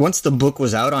 Like, once the book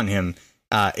was out on him,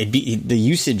 the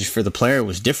usage for the player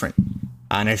was different.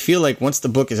 And I feel like once the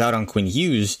book is out on Quinn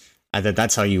Hughes,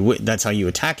 that's how you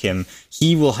attack him.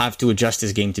 He will have to adjust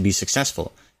his game to be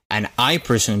successful, and I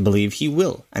personally believe he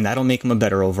will, and that'll make him a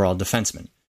better overall defenseman.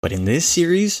 But in this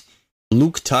series,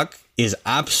 Luke Tuck is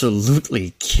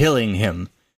absolutely killing him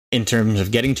in terms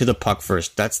of getting to the puck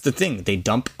first. That's the thing. They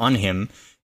dump on him.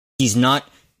 He's not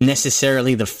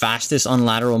necessarily the fastest on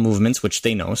lateral movements, which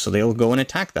they know, so they'll go and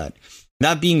attack that.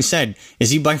 That being said, is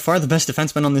he by far the best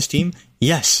defenseman on this team?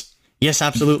 Yes. Yes,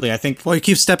 absolutely. I think. Well, he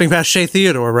keeps stepping past Shea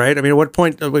Theodore, right? I mean, at what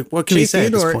point? What can Shea he say?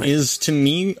 Theodore at this point? is, to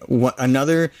me,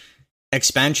 another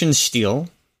expansion steal.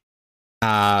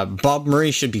 Bob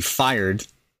Murray should be fired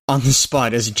on the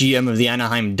spot as GM of the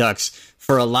Anaheim Ducks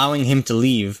for allowing him to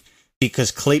leave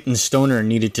because Clayton Stoner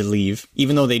needed to leave,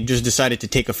 even though they just decided to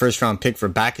take a first-round pick for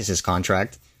Backes'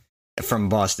 contract from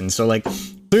Boston. So, like,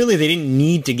 clearly they didn't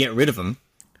need to get rid of him.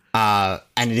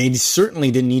 And they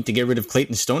certainly didn't need to get rid of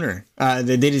Clayton Stoner.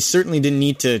 They certainly didn't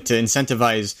need to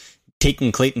incentivize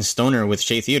taking Clayton Stoner with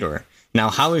Shea Theodore. Now,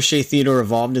 how has Shea Theodore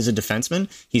evolved as a defenseman?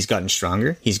 He's gotten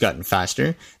stronger. He's gotten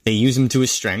faster. They use him to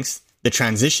his strengths. The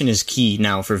transition is key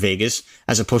now for Vegas,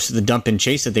 as opposed to the dump and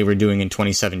chase that they were doing in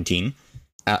 2017.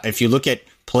 If you look at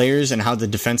players and how the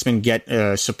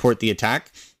defensemen support the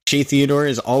attack, Shea Theodore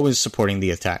is always supporting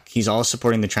the attack. He's always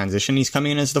supporting the transition. He's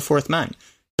coming in as the fourth man.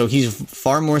 So he's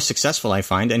far more successful, I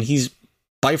find, and he's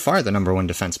by far the number one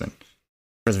defenseman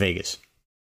for Vegas.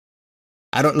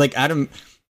 I don't like Adam.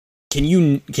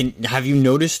 Have you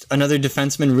noticed another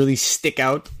defenseman really stick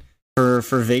out for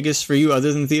Vegas for you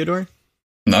other than Theodore?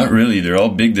 Not really. They're all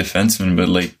big defensemen, but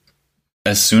like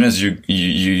as soon as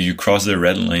you cross the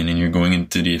red line and you're going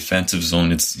into the offensive zone,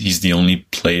 he's the only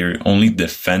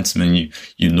defenseman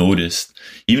you noticed.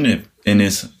 Even if in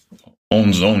his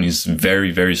own zone, he's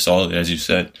very, very solid, as you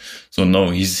said. So no,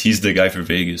 he's the guy for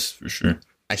Vegas for sure.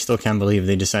 I still can't believe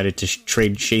they decided to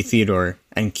trade Shea Theodore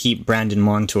and keep Brandon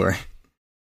Montour.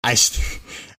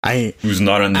 Who's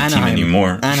not on the Anaheim, team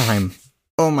anymore. Anaheim.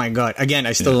 Oh my god! Again,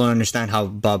 I still don't understand how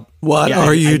Bob. What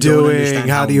are you doing?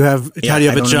 How do you have a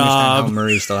job? How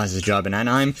Murray still has his job in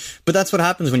Anaheim, but that's what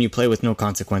happens when you play with no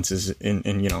consequences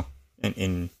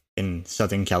in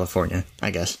Southern California,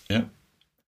 I guess. Yeah.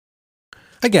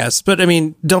 I guess, but I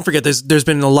mean, don't forget, there's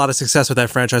been a lot of success with that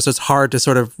franchise, so it's hard to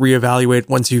sort of reevaluate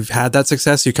once you've had that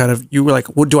success. You were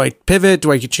like, well, do I pivot?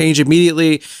 Do I change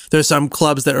immediately? There's some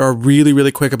clubs that are really,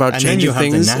 really quick about changing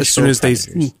things as soon as they.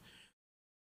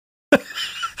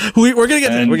 We're gonna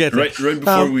get there. We're getting right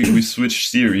before we switch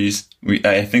series.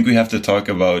 I think we have to talk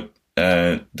about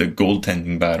the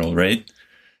goaltending battle, right?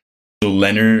 So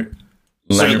Leonard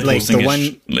like the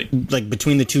one like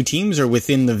between the two teams or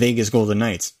within the Vegas Golden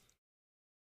Knights.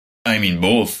 I mean,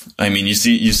 both. I mean, you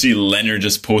see Leonard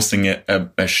just posting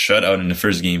a shutout in the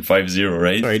first game, 5-0,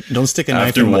 right? Sorry, don't stick a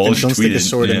knife in my, don't stick a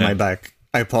sword in my back.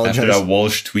 I apologize. After that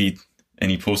Walsh tweet, and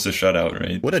he posted a shutout,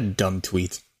 right? What a dumb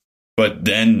tweet. But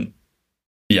then,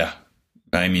 yeah.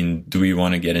 I mean, do we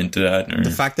want to get into that? Or?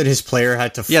 The fact that his player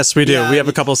had to... Yes, we do. Yeah, we have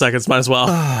a couple seconds. Might as well.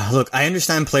 Look, I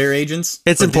understand player agents.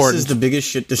 It's important. This is the biggest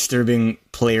shit-disturbing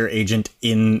player agent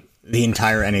in the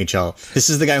entire NHL.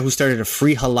 This is the guy who started a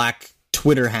free Halak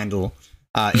Twitter handle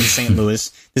in St. Louis.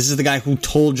 This is the guy who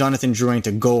told Jonathan Drouin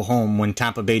to go home when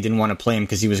Tampa Bay didn't want to play him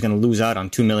because he was going to lose out on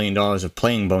 $2 million of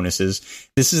playing bonuses.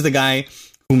 This is the guy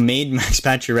who made Max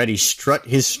Pacioretty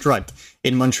strut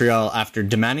in Montreal after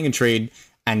demanding a trade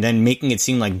and then making it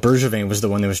seem like Bergevin was the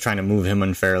one that was trying to move him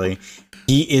unfairly.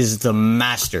 He is the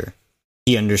master.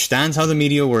 He understands how the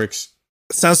media works.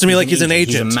 Sounds to me like he's an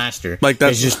agent. He's a master. Like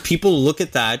that. It's just people look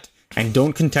at that and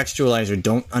don't contextualize or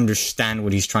don't understand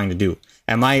what he's trying to do.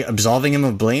 Am I absolving him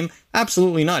of blame?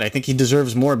 Absolutely not. I think he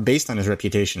deserves more based on his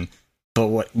reputation. But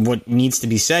what needs to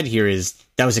be said here is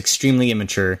that was extremely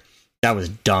immature. That was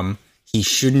dumb. He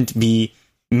shouldn't be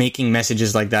making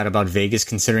messages like that about Vegas,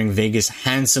 considering Vegas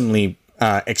handsomely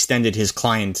extended his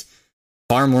client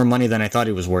far more money than I thought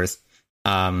he was worth.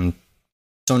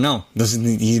 So no,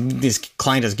 this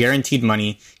client has guaranteed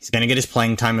money. He's going to get his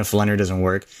playing time if Leonard doesn't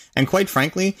work. And quite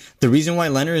frankly, the reason why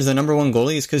Leonard is the number one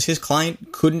goalie is because his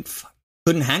client couldn't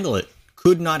handle it.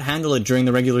 Could not handle it during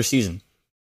the regular season.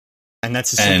 And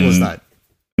that's as simple as that.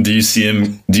 Do you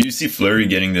see Fleury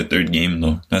getting the third game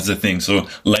though? That's the thing. So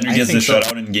Leonard gets the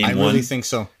shutout in game 1. I really think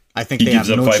so. I think they have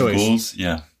no choice. He gives up 5 goals.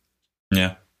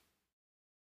 Yeah.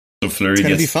 So Fleury it's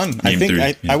going to be gets fun. I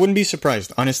think I wouldn't be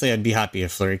surprised. Honestly, I'd be happy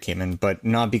if Fleury came in, but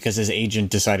not because his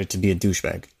agent decided to be a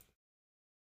douchebag.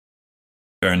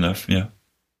 Fair enough, yeah.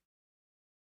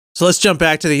 So let's jump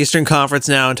back to the Eastern Conference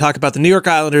now and talk about the New York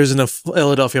Islanders and the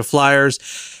Philadelphia Flyers.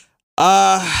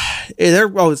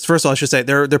 First of all, I should say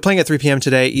they're playing at 3 p.m.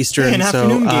 today Eastern. An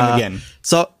afternoon game again.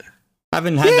 So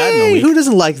haven't had that in a week. Who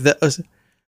doesn't like that?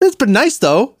 It's been nice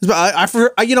though. I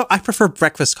prefer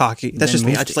breakfast hockey. That's just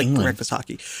me. I just like breakfast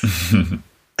hockey.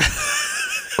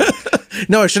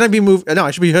 No, should I be moved? No,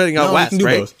 I should be heading out west,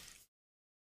 right? Both.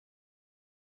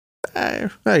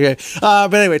 Okay.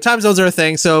 But anyway, time zones are a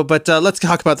thing. So, but let's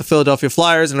talk about the Philadelphia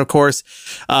Flyers and, of course,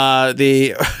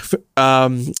 the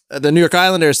New York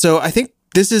Islanders. So, I think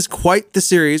this is quite the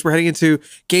series. We're heading into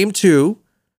Game 2.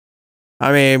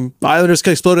 I mean, the Islanders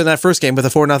could explode in that first game with a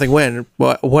 4-0 win.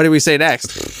 What do we say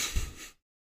next?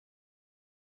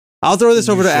 I'll throw this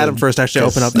over to Adam first. Actually,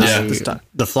 open up this time.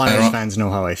 The Flyers fans know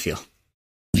how I feel.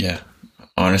 Yeah,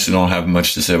 honestly, don't have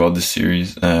much to say about this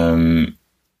series. 4-0.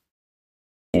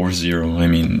 I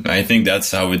mean, I think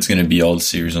that's how it's going to be all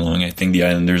series long. I think the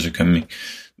Islanders are coming.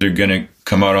 They're going to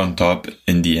come out on top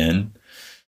in the end.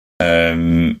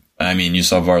 I mean, you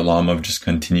saw Varlamov just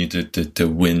continue to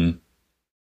win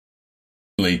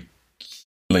like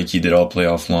he did all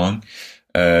playoff long.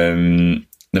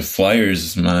 The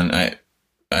Flyers, man, I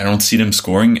don't see them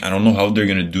scoring. I don't know how they're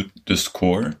going to do to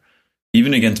score.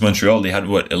 Even against Montreal, they had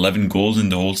 11 goals in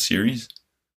the whole series.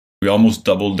 We almost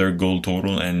doubled their goal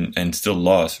total and still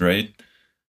lost, right?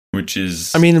 Which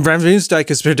is... I mean, Van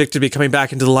Riemsdyk is predicted to be coming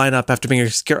back into the lineup after being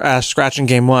a scratch in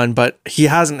Game 1, but he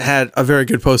hasn't had a very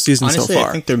good postseason so far.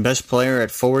 I think their best player at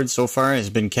forward so far has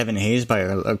been Kevin Hayes by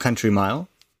a country mile.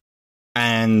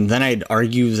 And then I'd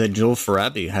argue that Joel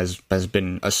Farabee has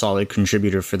been a solid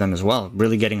contributor for them as well,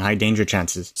 really getting high danger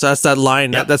chances. So that's that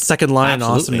line, that second line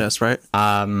awesomeness, right?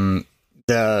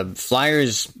 The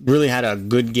Flyers really had a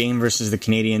good game versus the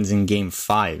Canadiens in Game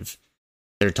 5.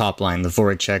 Their top line, the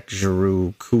Voracek,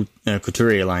 Giroux,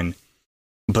 Couturier line.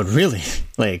 But really,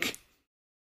 like,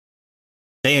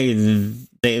 they've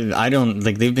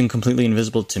been completely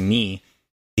invisible to me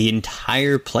the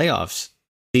entire playoffs.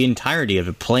 The entirety of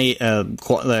it,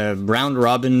 round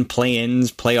robin,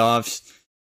 play-ins, playoffs,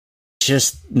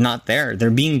 just not there. They're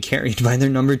being carried by their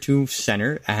number 2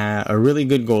 center, a really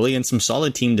good goalie, and some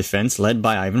solid team defense led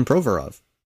by Ivan Provorov.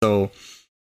 So,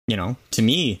 to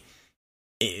me,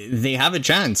 they have a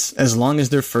chance as long as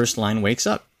their first line wakes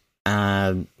up.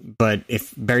 But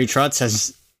if Barry Trotz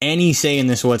has any say in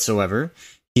this whatsoever,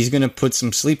 he's going to put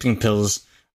some sleeping pills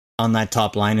on that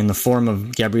top line in the form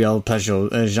of Jean-Gabriel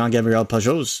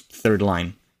Pageau's third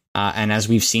line. And as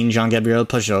we've seen, Jean-Gabriel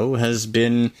Pageau has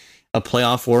been a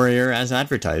playoff warrior as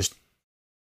advertised.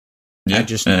 Yeah,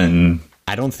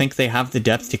 I don't think they have the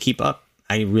depth to keep up.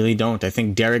 I really don't. I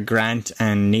think Derek Grant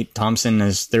and Nate Thompson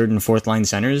as third and fourth line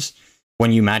centers,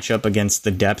 when you match up against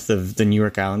the depth of the New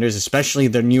York Islanders, especially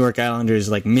the New York Islanders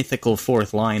like mythical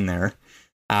fourth line there,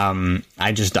 I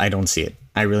don't see it.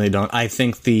 I really don't. I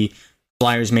think the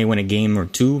Flyers may win a game or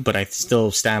 2, but I still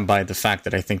stand by the fact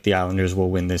that I think the Islanders will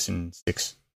win this in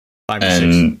 5 or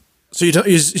 6. So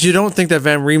you don't think that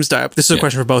Van Riemsdyk? This is a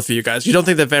question for both of you guys. You don't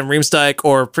think that Van Riemsdyk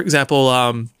or, for example,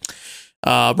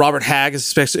 Robert Hagg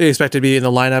is expected to be in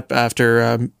the lineup after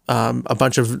a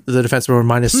bunch of the defensemen were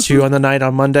 -2 on the night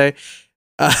on Monday?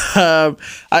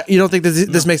 You don't think that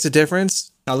this makes a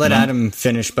difference? I'll let Adam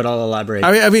finish, but I'll elaborate.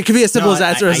 I mean, it could be as simple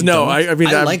as no. I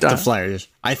like the Flyers.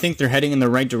 I think they're heading in the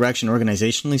right direction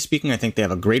organizationally speaking. I think they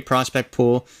have a great prospect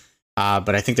pool,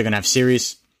 but I think they're going to have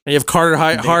series. And you have Carter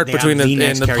Hart between the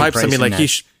pipes. I mean, like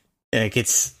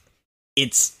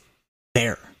it's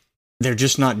there. They're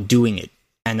just not doing it,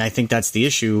 and I think that's the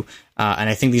issue. And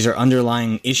I think these are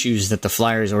underlying issues that the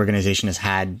Flyers organization has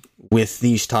had with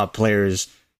these top players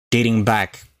dating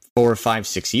back 4, 5,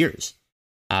 6 years.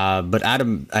 But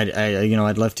Adam,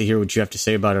 I'd love to hear what you have to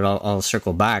say about it. I'll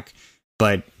circle back,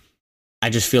 but I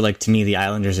just feel like to me the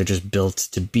Islanders are just built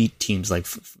to beat teams like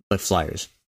Flyers.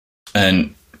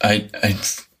 And I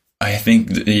think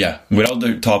without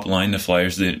their top line, the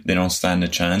Flyers they don't stand a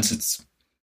chance. It's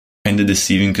kind of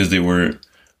deceiving because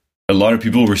a lot of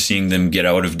people were seeing them get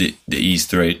out of the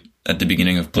East right at the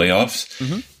beginning of playoffs,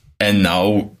 and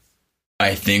now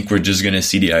I think we're just gonna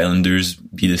see the Islanders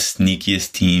be the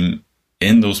sneakiest team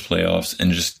in those playoffs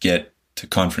and just get to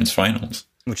conference finals,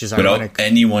 which is ironic. Without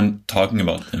anyone talking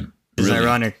about them. It's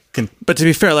ironic. But to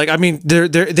be fair,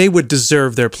 they would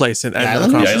deserve their place in the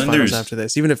conference finals after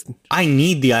this. Even if I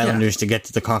need the Islanders to get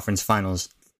to the conference finals.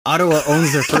 Ottawa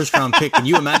owns their first round pick. Can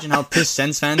you imagine how pissed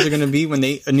Sens fans are going to be when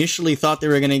they initially thought they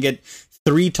were going to get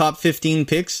 3 top 15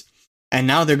 picks, and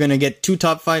now they're going to get 2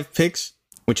 top 5 picks,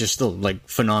 which is still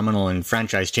phenomenal and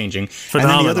franchise changing. And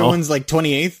then the other one's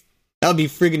 28th. That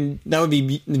would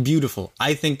be beautiful.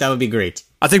 I think that would be great.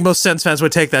 I think most Sens fans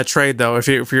would take that trade, though, if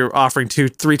you're offering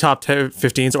three top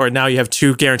 15s, or now you have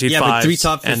 2 guaranteed 5s. Yeah, but 3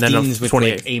 top 15s and then with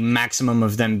 28. like a maximum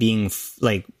of them being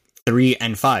like 3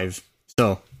 and 5.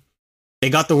 So they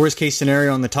got the worst case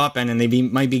scenario on the top end, and they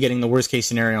might be getting the worst case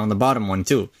scenario on the bottom one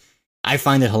too. I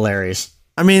find it hilarious.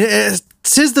 I mean,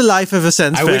 tis the life of a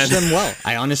Sens fan. I wish them well.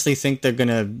 I honestly think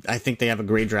I think they have a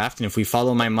great draft, and if we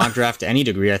follow my mock draft to any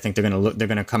degree, I think they're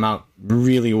gonna come out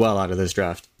really well out of this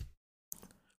draft.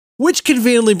 Which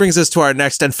conveniently brings us to our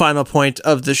next and final point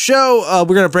of the show.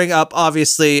 We're going to bring up,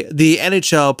 obviously, the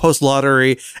NHL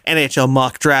post-lottery NHL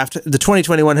mock draft. The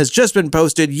 2021 has just been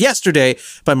posted yesterday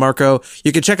by Marco.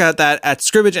 You can check out that at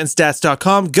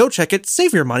scrimmageandstats.com. Go check it.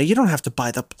 Save your money. You don't have to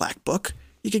buy the black book.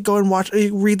 You could go and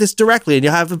read this directly, and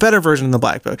you'll have a better version in the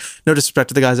black book. No disrespect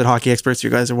to the guys at Hockey Experts. You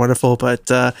guys are wonderful,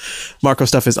 but Marco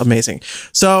stuff is amazing.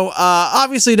 So,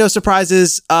 obviously, no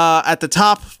surprises at the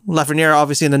top. Lafreniere,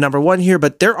 obviously, in the number 1 here,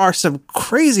 but there are some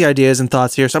crazy ideas and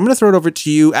thoughts here. So I'm going to throw it over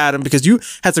to you, Adam, because you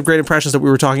had some great impressions that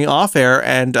we were talking off air,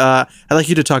 and I'd like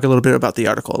you to talk a little bit about the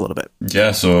article a little bit.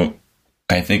 Yeah, so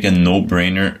I think a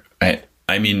no-brainer.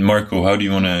 I mean, Marco, how do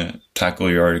you want to tackle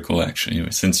your article,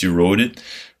 actually, since you wrote it?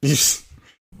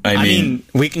 I mean,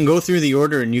 we can go through the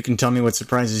order and you can tell me what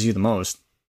surprises you the most.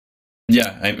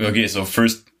 Yeah. Okay. So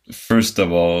first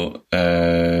of all,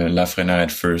 Lafreniere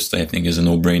at first, I think, is a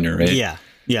no-brainer, right? Yeah.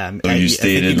 Yeah. So I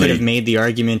think you could have made the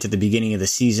argument at the beginning of the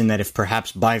season that if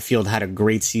perhaps Byfield had a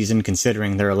great season,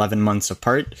 considering they're 11 months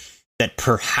apart, that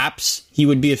perhaps he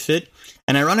would be a fit.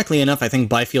 And ironically enough, I think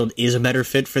Byfield is a better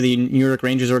fit for the New York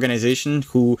Rangers organization,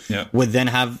 who would then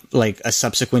have like a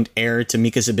subsequent heir to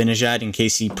Mika Zibanejad in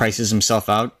case he prices himself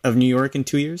out of New York in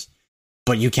 2 years.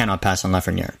 But you cannot pass on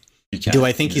Lafreniere. Do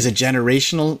I think he's a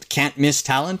generational can't-miss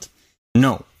talent?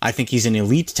 No. I think he's an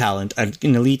elite talent, an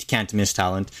elite can't-miss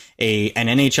talent, an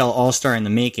NHL all-star in the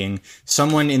making,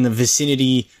 someone in the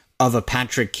vicinity of a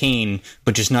Patrick Kane,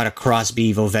 but just not a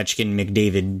Crosby, Ovechkin,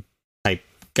 McDavid type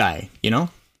guy, you know?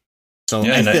 So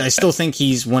yeah, I still think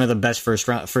he's one of the best first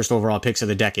overall picks of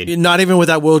the decade. Not even with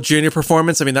that World Junior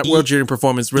performance. I mean, that World Junior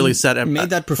performance really set him. Made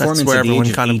that performance at the age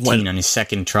of 18 on his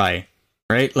second try,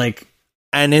 right?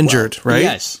 And injured, right?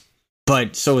 Yes,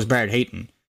 but so was Barrett Hayton.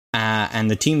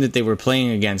 And the team that they were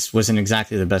playing against wasn't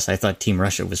exactly the best. I thought Team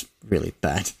Russia was really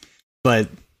bad. But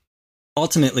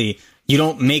ultimately, you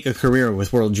don't make a career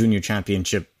with World Junior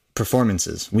Championship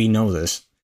performances. We know this.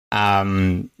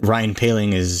 Ryan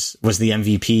Poehling was the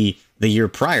MVP the year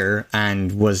prior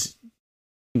and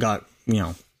got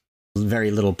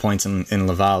very little points in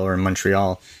Laval or in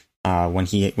Montreal when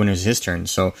it was his turn.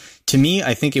 So to me,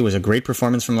 I think it was a great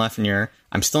performance from Lafreniere.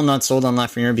 I'm still not sold on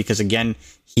Lafreniere because again,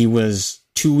 he was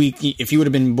 2 weeks. If he would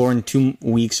have been born 2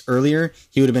 weeks earlier,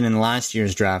 he would have been in last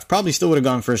year's draft. Probably still would have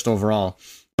gone first overall.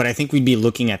 But I think we'd be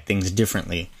looking at things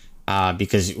differently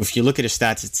because if you look at his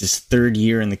stats, it's his 3rd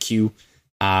year in the queue.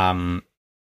 And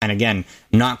again,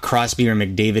 not Crosby or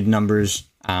McDavid numbers.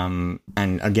 And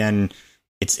again,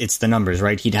 it's the numbers,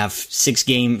 right? He'd have 6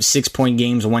 point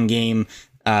games, 1 game,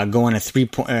 go on a 3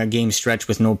 game stretch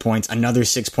with no points, another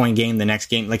 6 point game the next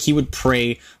game. Like he would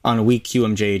prey on weak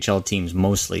QMJHL teams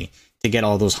mostly to get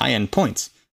all those high end points.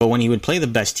 But when he would play the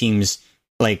best teams,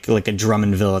 like a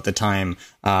Drummondville at the time,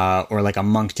 or like a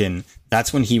Moncton,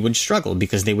 that's when he would struggle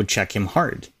because they would check him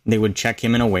hard. They would check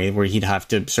him in a way where he'd have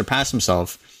to surpass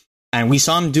himself. And we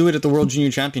saw him do it at the World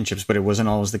Junior Championships, but it wasn't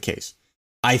always the case.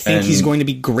 I think he's going to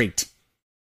be great.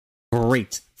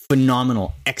 Great.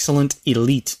 Phenomenal. Excellent.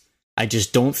 Elite. I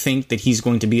just don't think that he's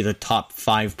going to be the top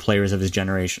 5 players of his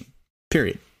generation.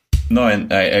 Period. No,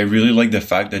 and I really like the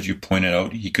fact that you pointed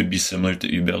out he could be similar to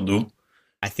Huberdeau.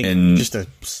 I think just a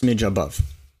smidge above.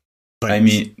 But I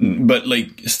mean, but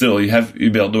still, you have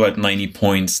Huberdeau at 90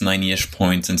 points, 90-ish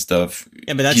points and stuff.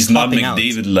 Yeah, but that's he's not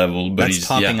McDavid level, but he's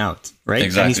topping out, right?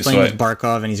 Exactly. And he's playing with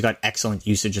Barkov, and he's got excellent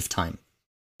usage of time.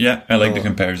 Yeah, I like the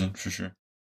comparison for sure.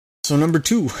 So number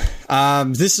 2,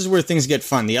 this is where things get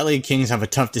fun. The LA Kings have a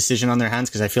tough decision on their hands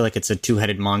because I feel like it's a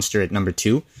 2-headed monster at number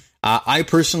 2. I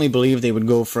personally believe they would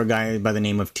go for a guy by the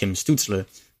name of Tim Stützle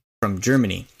from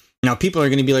Germany. Now, people are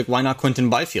going to be like, why not Quinton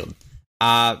Byfield?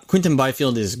 Quinton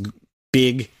Byfield is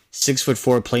big,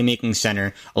 6'4" playmaking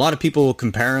center. A lot of people will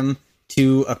compare him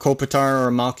to a Kopitar or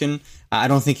a Malkin. I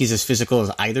don't think he's as physical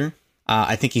as either.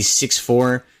 I think he's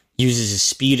 6'4", uses his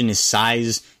speed and his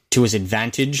size to his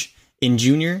advantage in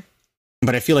junior.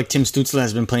 But I feel like Tim Stützle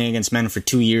has been playing against men for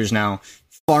 2 years now.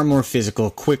 Far more physical,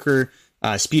 quicker,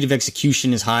 speed of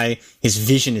execution is high. His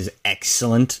vision is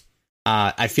excellent.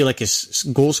 I feel like his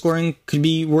goal scoring could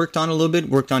be worked on a little bit,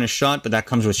 worked on his shot, but that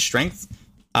comes with strength.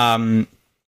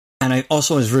 And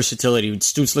also his versatility.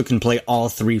 Stutzle can play all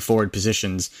three forward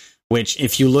positions, which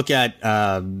if you look at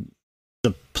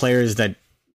the players that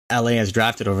LA has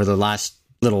drafted over the last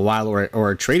little while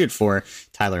or traded for,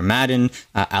 Tyler Madden,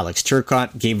 Alex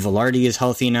Turcotte, Gabe Vilardi is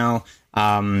healthy now.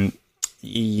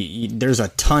 There's a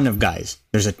ton of guys.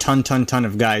 There's a ton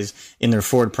of guys in their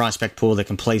forward prospect pool that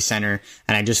can play center.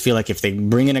 And I just feel like if they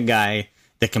bring in a guy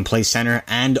that can play center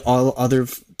and all other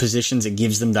positions, it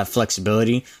gives them that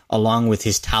flexibility along with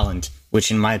his talent, which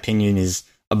in my opinion is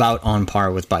about on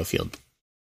par with Byfield.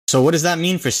 So what does that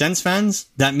mean for Sens fans?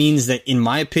 That means that, in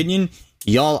my opinion,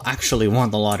 y'all actually won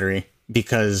the lottery,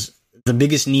 because the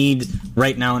biggest need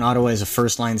right now in Ottawa is a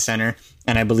first-line center,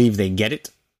 and I believe they get it.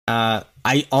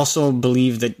 I also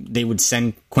believe that they would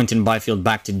send Quinton Byfield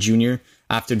back to junior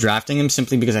after drafting him,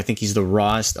 simply because I think he's the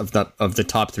rawest of the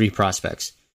top three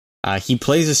prospects. He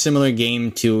plays a similar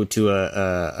game to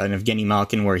an Evgeny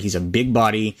Malkin, where he's a big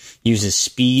body, uses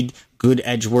speed, good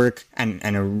edge work,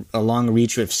 and a long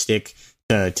reach with stick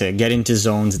to get into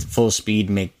zones at full speed,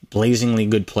 make blazingly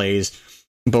good plays.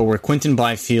 But where Quinton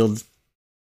Byfield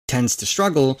tends to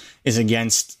struggle is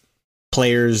against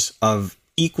players of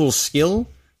equal skill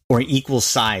or equal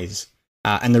size.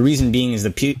 And the reason being is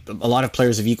that a lot of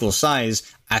players of equal size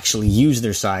actually use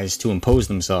their size to impose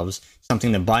themselves,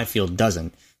 something that Byfield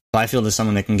doesn't. Byfield is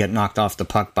someone that can get knocked off the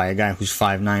puck by a guy who's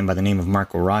 5'9" by the name of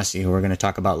Marco Rossi, who we're going to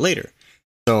talk about later.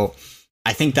 So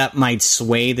I think that might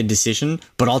sway the decision,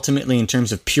 but ultimately, in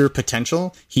terms of pure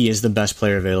potential, he is the best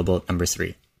player available at number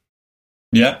 3.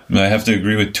 Yeah, I have to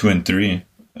agree with 2 and 3.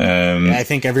 I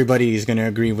think everybody is going to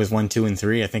agree with 1, 2, and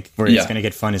 3. I think where it's going to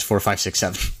get fun is 4, 5, 6,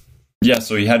 7. Yeah,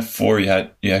 so he had 4. You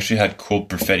actually had Cole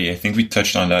Perfetti. I think we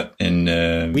touched on that in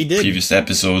previous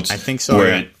episodes. I think so.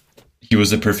 Where he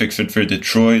was a perfect fit for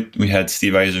Detroit. We had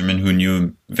Steve Yzerman, who knew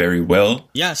him very well.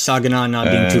 Yeah, Saginaw not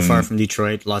being too far from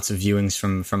Detroit. Lots of viewings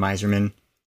from Yzerman.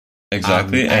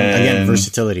 Exactly. And again,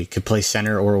 versatility. Could play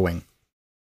center or wing.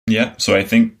 Yeah, so I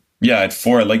think, at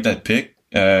 4, I like that pick.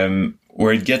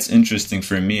 Where it gets interesting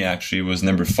for me, actually, was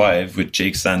number 5 with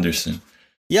Jake Sanderson.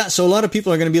 Yeah, so a lot of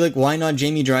people are going to be like, why not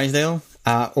Jamie Drysdale?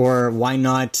 Or why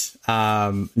not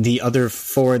the other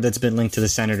forward that's been linked to the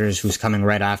Senators, who's coming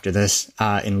right after this,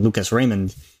 in Lucas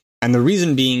Raymond? And the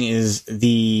reason being is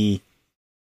the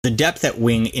depth at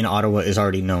wing in Ottawa is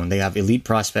already known. They have elite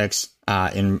prospects,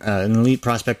 an elite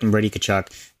prospect in Brady Tkachuk.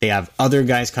 They have other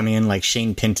guys coming in like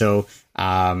Shane Pinto,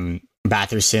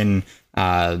 Batherson,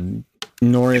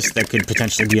 Norris, that could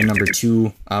potentially be a number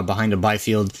 2 behind a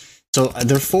Byfield. So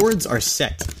their forwards are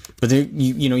set. But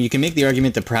you can make the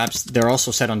argument that perhaps they're also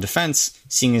set on defense,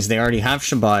 seeing as they already have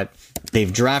Shabbat.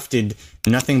 They've drafted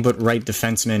nothing but right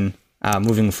defensemen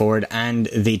moving forward, and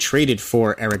they traded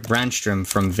for Eric Brandstrom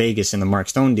from Vegas in the Mark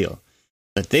Stone deal.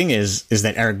 The thing is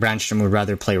that Eric Brandstrom would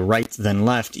rather play right than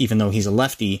left, even though he's a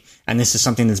lefty, and this is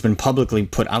something that's been publicly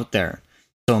put out there.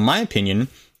 So in my opinion,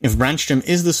 if Brandstrom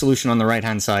is the solution on the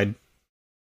right-hand side,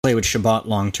 play with Shabbat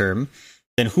long-term,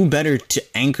 then who better to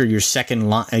anchor your second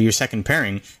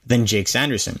pairing than Jake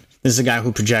Sanderson? This is a guy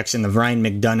who projects in the Ryan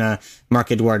McDonough,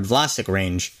 Marc-Edouard Vlasic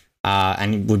range,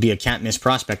 and would be a can't-miss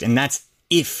prospect, and that's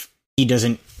if he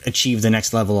doesn't achieve the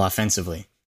next level offensively.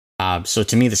 So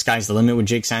to me, the sky's the limit with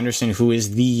Jake Sanderson, who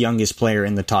is the youngest player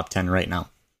in the top 10 right now.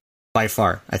 By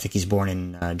far. I think he's born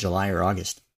in July or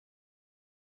August.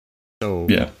 So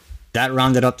that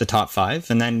rounded up the top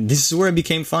 5, and then this is where it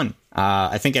became fun.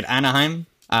 I think at Anaheim,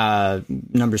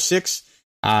 number 6,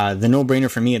 the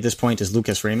no-brainer for me at this point is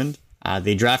Lucas Raymond.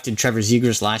 They drafted Trevor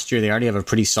Zegras last year. They already have a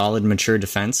pretty solid, mature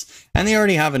defense, and they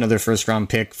already have another first-round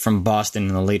pick from Boston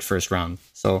in the late first round.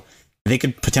 So they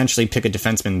could potentially pick a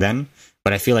defenseman then,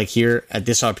 but I feel like here, at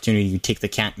this opportunity, you take the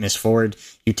can't-miss forward.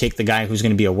 You take the guy who's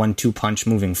going to be a 1-2 punch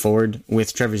moving forward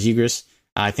with Trevor Zegras.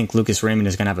 I think Lucas Raymond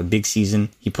is going to have a big season.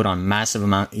 He put on massive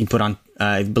amount. He put on,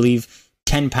 I believe,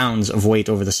 10 pounds of weight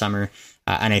over the summer.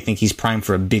 And I think he's primed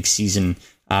for a big season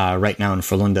right now in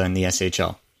Frölunda in the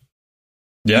SHL.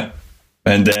 Yeah.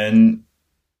 And then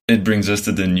it brings us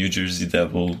to the New Jersey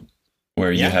Devil,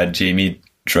 where you had Jamie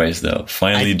Drysdale.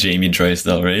 Finally, Jamie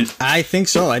Drysdale, right? I think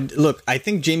so. I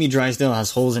think Jamie Drysdale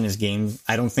has holes in his game.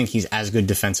 I don't think he's as good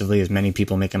defensively as many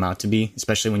people make him out to be,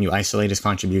 especially when you isolate his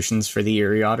contributions for the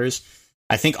Erie Otters.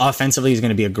 I think offensively he's going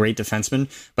to be a great defenseman,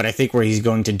 but I think where he's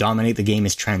going to dominate the game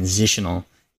is transitional.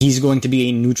 He's going to be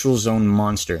a neutral zone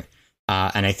monster.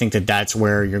 And I think that that's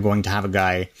where you're going to have a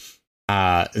guy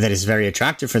that is very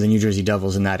attractive for the New Jersey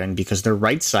Devils in that end, because their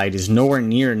right side is nowhere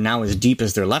near now as deep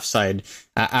as their left side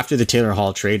after the Taylor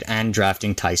Hall trade and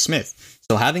drafting Ty Smith.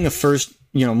 So having a first,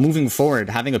 moving forward,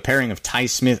 having a pairing of Ty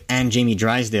Smith and Jamie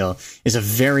Drysdale is a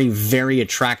very, very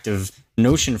attractive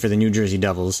notion for the New Jersey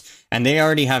Devils, and they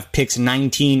already have picks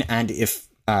 19 and if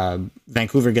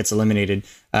Vancouver gets eliminated,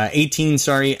 18,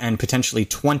 and potentially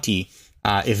 20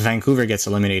 if Vancouver gets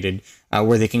eliminated,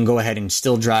 where they can go ahead and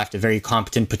still draft a very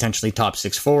competent, potentially top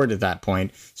 6 forward at that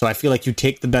point. So I feel like you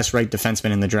take the best right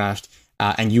defenseman in the draft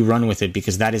and you run with it,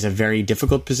 because that is a very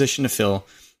difficult position to fill,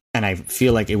 and I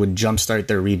feel like it would jumpstart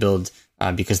their rebuild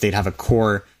because they'd have a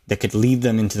core that could lead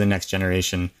them into the next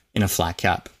generation in a flat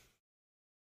cap.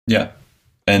 Yeah.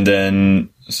 And then,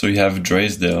 so you have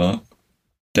Drysdale.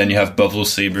 Then you have Buffalo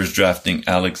Sabres drafting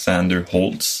Alexander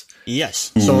Holtz.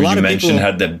 Yes. Who So a lot you of mentioned people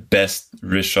had the best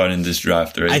wrist shot in this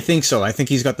draft, right? I think so. I think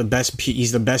he's got the best.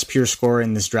 He's the best pure scorer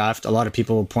in this draft. A lot of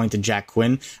people will point to Jack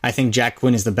Quinn. I think Jack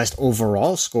Quinn is the best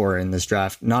overall scorer in this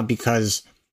draft, not because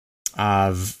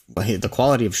of the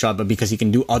quality of shot, but because he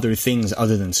can do other things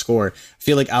other than score. I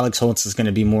feel like Alex Holtz is going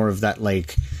to be more of that,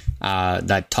 like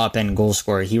that top end goal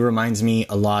scorer. He reminds me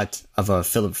a lot of a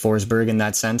Philip Forsberg in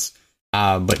that sense,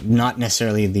 but not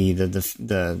necessarily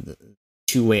the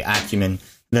two-way acumen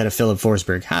that a Philip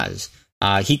Forsberg has.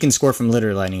 He can score from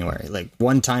literally anywhere, like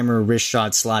one-timer, wrist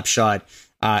shot, slap shot,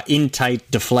 in tight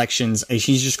deflections.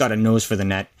 He's just got a nose for the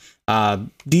net.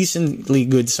 Decently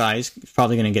good size,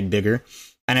 probably going to get bigger.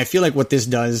 And I feel like what this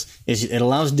does is it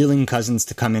allows Dylan Cousins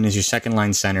to come in as your second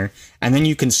line center, and then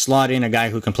you can slot in a guy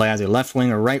who can play either left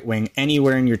wing or right wing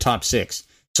anywhere in your top 6.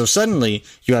 So suddenly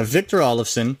you have Victor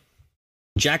Olofsson,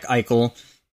 Jack Eichel,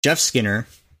 Jeff Skinner,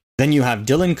 then you have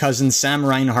Dylan Cousins, Sam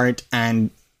Reinhart, and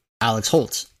Alex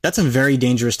Holtz. That's a very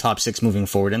dangerous top 6 moving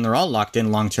forward, and they're all locked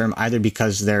in long-term either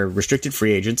because they're restricted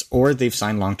free agents or they've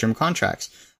signed long-term contracts.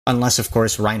 Unless, of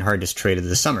course, Reinhart is traded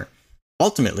this summer.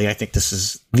 Ultimately, I think this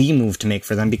is the move to make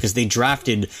for them because they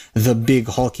drafted the big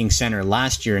hulking center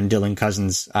last year in Dylan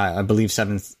Cousins, I believe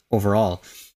 7th overall.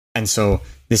 And so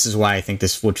this is why I think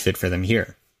this would fit for them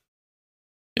here.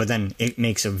 But then it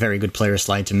makes a very good player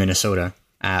slide to Minnesota,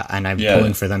 and I'm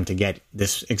pulling for them to get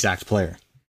this exact player.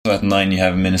 So at 9, you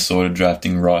have Minnesota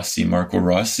drafting Marco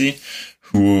Rossi,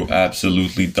 who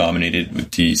absolutely dominated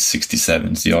with the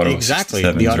 67s, the Ottawa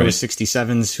 67s. The Ottawa right?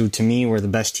 67s, who to me were the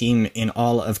best team in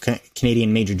all of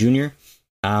Canadian Major Junior.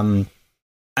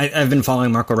 I've been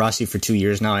following Marco Rossi for 2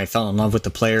 years now. I fell in love with the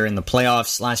player in the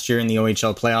playoffs last year in the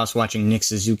OHL playoffs, watching Nick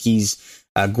Suzuki's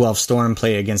Guelph Storm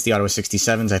play against the Ottawa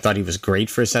 67s. I thought he was great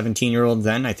for a 17-year-old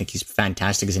then. I think he's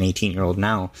fantastic as an 18-year-old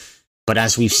now. But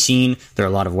as we've seen, there are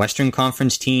a lot of Western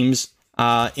Conference teams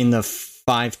in the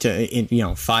 5,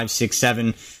 6,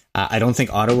 7. I don't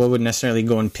think Ottawa would necessarily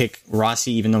go and pick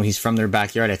Rossi, even though he's from their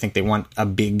backyard. I think they want a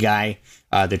big guy.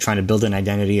 They're trying to build an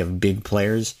identity of big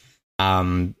players.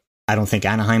 I don't think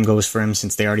Anaheim goes for him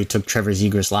since they already took Trevor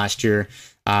Zegras last year.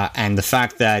 And the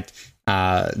fact that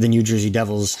the New Jersey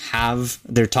Devils have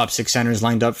their top 6 centers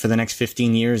lined up for the next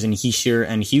 15 years in Hischier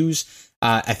and Hughes,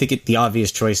 I think the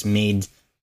obvious choice made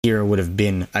here would have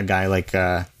been a guy like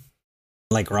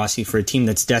Rossi for a team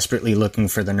that's desperately looking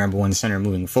for the number 1 center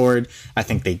moving forward. I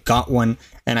think they got one,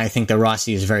 and I think that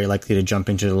Rossi is very likely to jump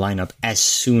into the lineup as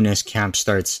soon as camp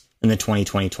starts in the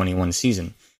 2020-21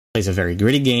 season. Plays a very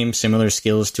gritty game, similar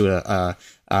skills to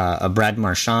a Brad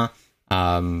Marchand,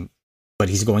 but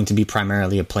he's going to be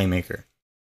primarily a playmaker.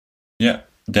 Yeah.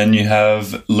 Then you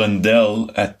have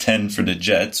Lundell at 10 for the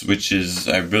Jets, which is,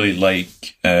 I really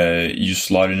like. You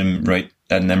slotted him right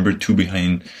at number 2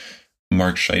 behind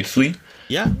Mark Scheifele.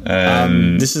 Yeah.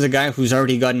 This is a guy who's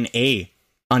already got an A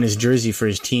on his jersey for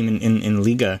his team in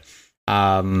Liga.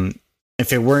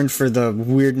 If it weren't for the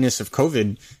weirdness of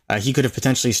COVID, he could have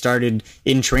potentially started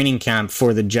in training camp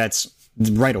for the Jets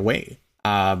right away.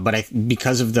 But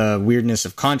because of the weirdness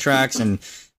of contracts and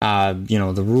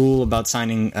the rule about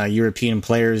signing European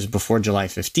players before July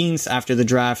 15th after the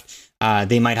draft,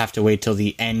 they might have to wait till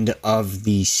the end of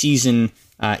the season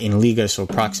in Liga, so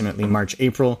approximately March,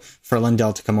 April, for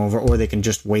Lundell to come over, or they can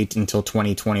just wait until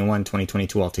 2021,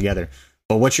 2022 altogether.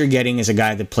 But what you're getting is a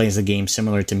guy that plays the game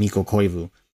similar to Mikko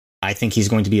Koivu. I think he's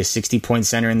going to be a 60-point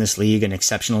center in this league, an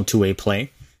exceptional two-way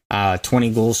play, 20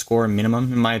 goal scorer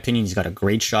minimum, in my opinion. He's got a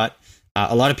great shot.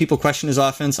 A lot of people question his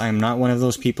offense. I am not one of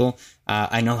those people.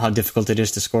 I know how difficult it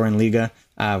is to score in Liga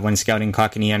when scouting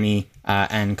Kakaniemi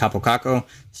and Kapokako.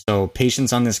 So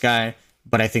patience on this guy.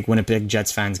 But I think Winnipeg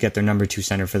Jets fans get their number 2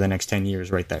 center for the next 10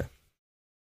 years right there.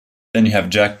 Then you have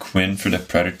Jack Quinn for the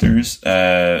Predators.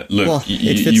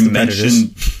 You mentioned...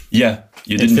 Predators. Yeah,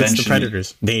 you didn't mention... the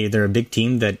Predators. They're a big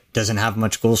team that doesn't have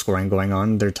much goal scoring going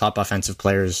on. Their top offensive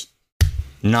players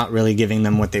not really giving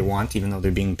them what they want, even though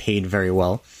they're being paid very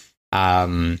well.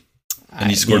 And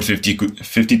he scored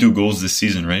 52 goals this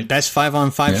season, right? Best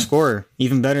 5-on-5 scorer,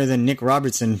 even better than Nick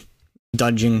Robertson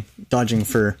dodging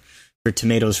for for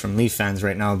tomatoes from Leaf fans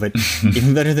right now, but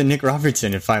even better than Nick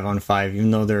Robertson at 5-on-5,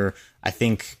 even though they're, I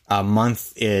think, a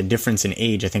month difference in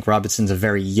age. I think Robertson's a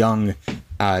very young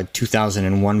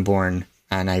 2001 born,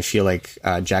 and I feel like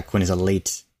Jack Quinn is a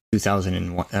late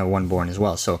 2001 born as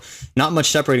well. So not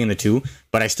much separating the two,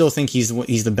 but I still think he's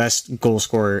the best goal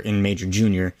scorer in Major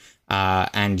Junior,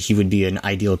 and he would be an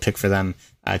ideal pick for them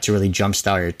to really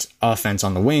jumpstart offense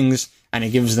on the wings. And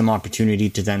it gives them opportunity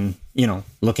to then,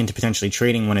 look into potentially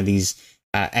trading one of these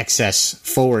excess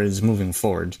forwards moving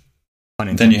forward.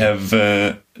 Then you have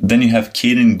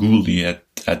Caden Gooley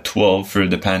at 12 for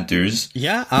the Panthers.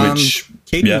 Yeah, which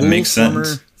Caden Gooley, makes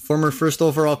sense. Former first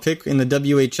overall pick in the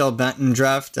WHL Bantam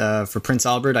draft for Prince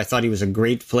Albert. I thought he was a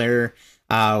great player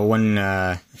when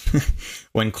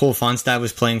Cole Fonstad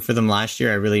was playing for them last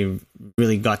year. I really,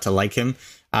 really got to like him.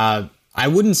 I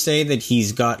wouldn't say that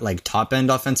he's got like top end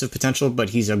offensive potential, but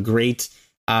he's a great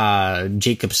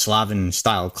Jacob Slavin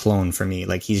style clone for me.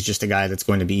 Like, he's just a guy that's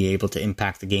going to be able to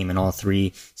impact the game in all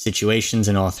three situations,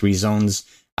 in all three zones.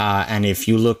 And if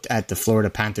you looked at the Florida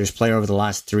Panthers player over the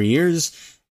last 3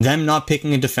 years, them not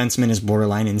picking a defenseman is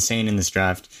borderline insane in this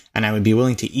draft. And I would be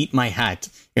willing to eat my hat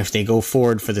if they go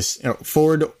forward for this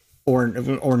forward or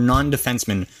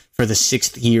non-defenseman for the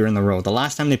 6th year in a row. The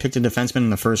last time they picked a defenseman in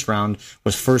the first round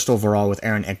was first overall with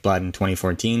Aaron Ekblad in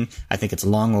 2014. I think it's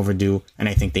long overdue, and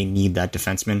I think they need that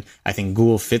defenseman. I think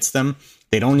Gould fits them.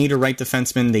 They don't need a right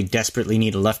defenseman. They desperately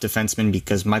need a left defenseman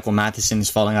because Michael Matheson is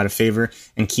falling out of favor,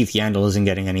 and Keith Yandel isn't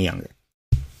getting any younger.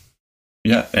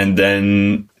 Yeah, and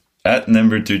then at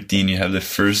number 13, you have the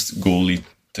first goalie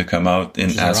to come out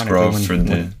in Askarov for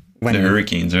the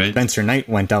Hurricanes, right? Spencer Knight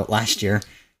went out last year.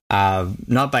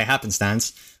 Not by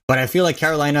happenstance, but I feel like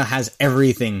Carolina has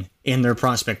everything in their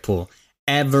prospect pool.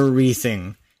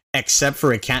 Everything, except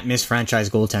for a can't-miss franchise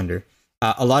goaltender.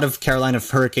 A lot of Carolina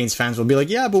Hurricanes fans will be like,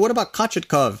 yeah, but what about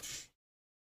Kochetkov?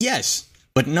 Yes,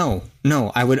 but no.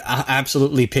 I would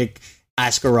absolutely pick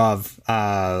Askarov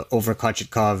over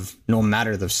Kochetkov, no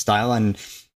matter the style. And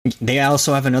they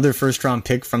also have another first-round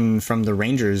pick from the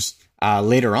Rangers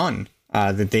later on.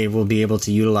 That they will be able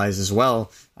to utilize as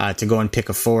well to go and pick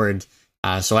a forward.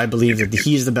 So I believe that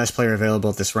he is the best player available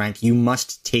at this rank. You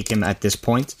must take him at this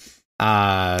point.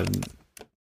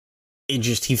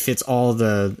 He fits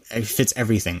fits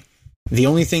everything. The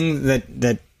only thing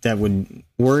that would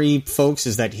worry folks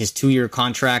is that his 2-year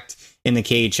contract in the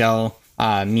KHL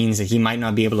means that he might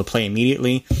not be able to play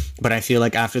immediately. But I feel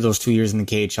like after those 2 years in the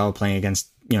KHL playing against,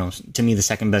 to me, the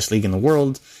second best league in the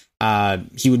world,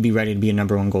 he would be ready to be a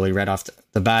number one goalie right off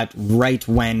the bat, right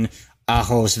when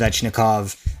Aho,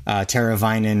 Svechnikov,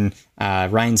 Teravainen,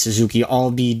 Ryan Suzuki all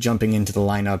be jumping into the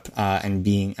lineup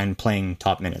and playing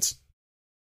top minutes.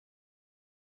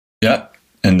 Yeah,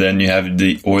 and then you have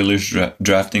the Oilers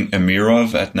drafting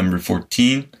Amirov at number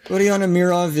 14. Rodion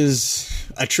Amirov is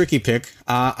a tricky pick.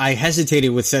 I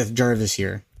hesitated with Seth Jarvis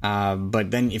here. But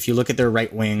then if you look at their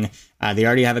right wing, they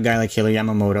already have a guy like Hiller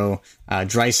Yamamoto.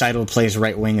 Draisaitl plays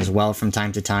right wing as well from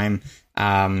time to time.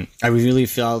 I really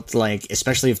felt like,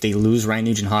 especially if they lose Ryan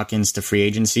Nugent-Hopkins to free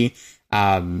agency,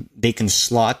 they can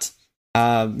slot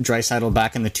Draisaitl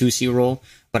back in the 2C role,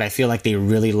 but I feel like they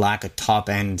really lack a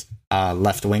top-end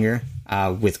left winger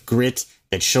with grit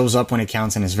that shows up when it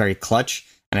counts and is very clutch,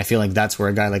 and I feel like that's where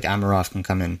a guy like Amirov can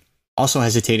come in. Also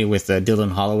hesitated with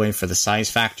Dylan Holloway for the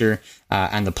size factor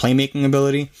and the playmaking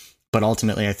ability, but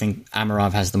ultimately I think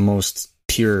Amirov has the most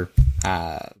pure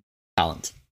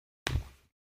talent.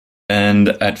 And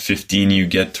at 15, you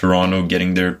get Toronto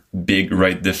getting their big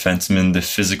right defenseman, the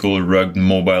physical, rugged,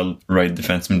 mobile right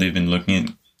defenseman they've been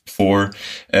looking for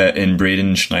in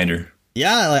Braden Schneider.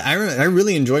 Yeah, I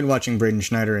really enjoyed watching Braden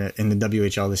Schneider in the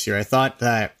WHL this year. I thought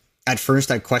that at first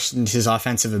I questioned his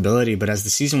offensive ability, but as the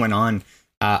season went on,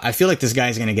 I feel like this guy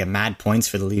is going to get mad points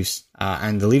for the Leafs,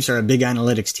 and the Leafs are a big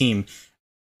analytics team.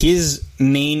 His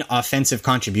main offensive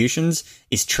contributions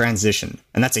is transition,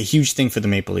 and that's a huge thing for the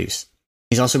Maple Leafs.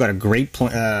 He's also got a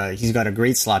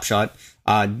great slap shot,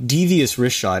 devious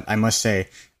wrist shot, I must say,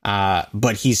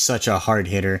 but he's such a hard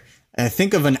hitter.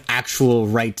 Think of an actual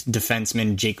right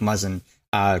defenseman, Jake Muzzin,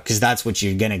 because that's what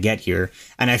you're going to get here.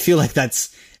 And I feel like that's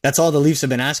all the Leafs have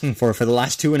been asking for the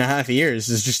last 2.5 years,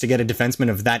 is just to get a defenseman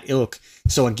of that ilk.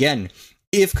 So again,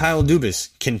 if Kyle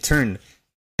Dubas can turn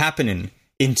Kapanen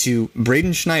into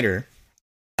Braden Schneider,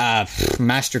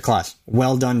 masterclass.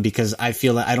 Well done, because I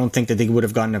don't think that they would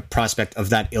have gotten a prospect of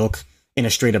that ilk in a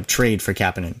straight up trade for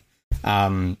Kapanen.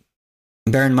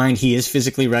 Bear in mind, he is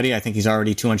physically ready. I think he's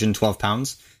already 212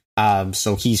 pounds.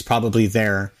 So he's probably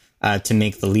there to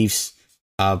make the Leafs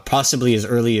possibly as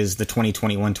early as the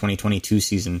 2021-2022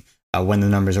 season, when the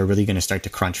numbers are really going to start to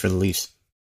crunch for the Leafs.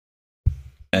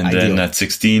 And Ideal. then at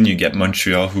 16, you get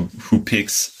Montreal, who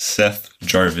picks Seth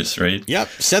Jarvis, right? Yep,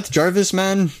 Seth Jarvis,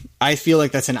 man. I feel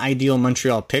like that's an ideal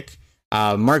Montreal pick.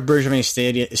 Marc Bergevin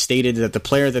stated that the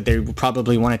player that they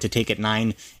probably wanted to take at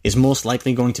 9 is most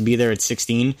likely going to be there at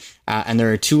 16. And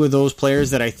there are two of those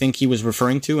players that I think he was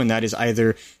referring to, and that is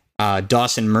either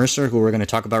Dawson Mercer, who we're going to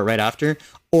talk about right after,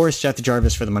 or Seth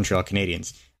Jarvis for the Montreal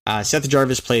Canadiens. Seth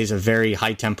Jarvis plays a very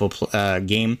high-tempo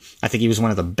game. I think he was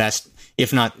one of the best,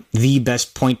 if not the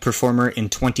best point performer in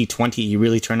 2020. He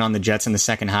really turned on the Jets in the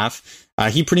second half.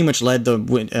 He pretty much led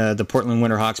the Portland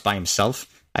Winterhawks by himself.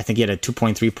 I think he had a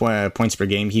 2.3 points per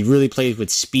game. He really plays with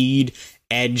speed,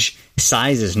 edge.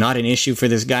 Size is not an issue for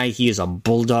this guy. He is a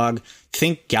bulldog.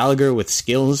 Think Gallagher with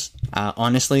skills,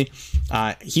 honestly.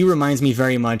 He reminds me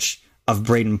very much of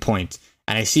Braden Point.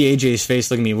 And I see AJ's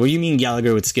face looking at me. What do you mean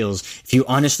Gallagher with skills? If you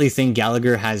honestly think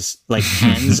Gallagher has like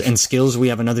hands and skills, we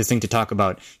have another thing to talk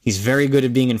about. He's very good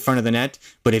at being in front of the net.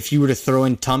 But if you were to throw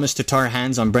in Thomas Tatar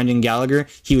hands on Brendan Gallagher,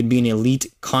 he would be an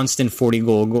elite, constant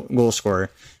 40-goal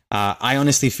scorer. I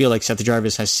honestly feel like Seth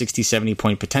Jarvis has 60, 70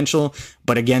 point potential,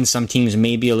 but again, some teams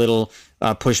may be a little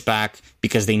pushed back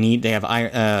because they have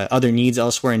other needs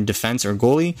elsewhere in defense or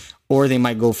goalie, or they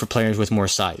might go for players with more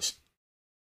size.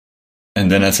 And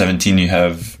then at 17, you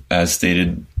have, as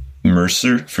stated,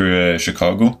 Mercer for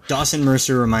Chicago. Dawson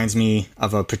Mercer reminds me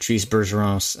of a Patrice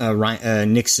Bergeron,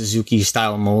 Nick Suzuki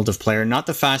style mold of player. Not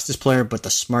the fastest player, but the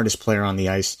smartest player on the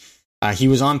ice. He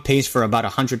was on pace for about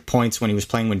 100 points when he was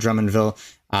playing with Drummondville,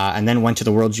 and then went to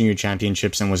the World Junior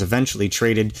Championships and was eventually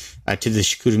traded to the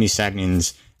Chicoutimi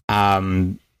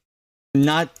Saguenayens.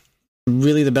 Not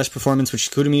really the best performance with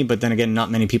Chicoutimi, but then again, not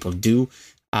many people do.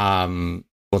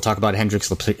 We'll talk about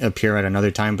Hendrix Lapierre at another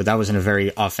time, but that was in a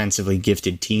very offensively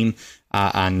gifted team,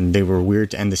 and they were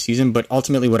weird to end the season. But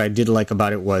ultimately, what I did like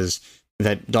about it was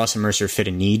that Dawson Mercer fit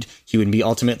a need. He would be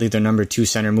ultimately their number 2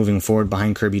 center moving forward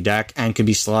behind Kirby Dack, and could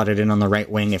be slotted in on the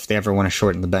right wing if they ever want to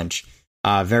shorten the bench.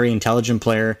 Very intelligent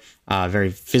player,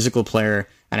 very physical player,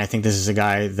 and I think this is a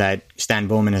guy that Stan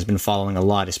Bowman has been following a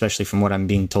lot, especially from what I'm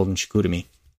being told in Chicoutimi.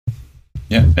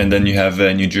 Yeah, and then you have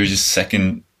New Jersey's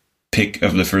second pick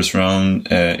of the first round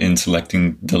in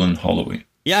selecting Dylan Holloway.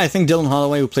 Yeah, I think Dylan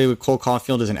Holloway, who played with Cole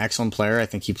Caulfield, is an excellent player. I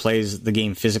think he plays the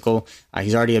game physical.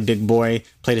 He's already a big boy,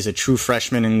 played as a true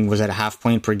freshman and was at a half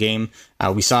point per game.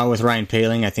 We saw it with Ryan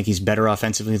Poehling. I think he's better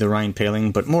offensively than Ryan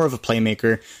Poehling, but more of a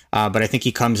playmaker. But I think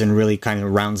he comes and really kind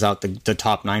of rounds out the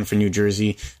top 9 for New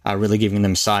Jersey, really giving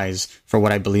them size for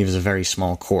what I believe is a very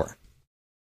small core.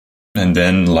 And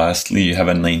then lastly, you have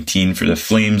a 19 for the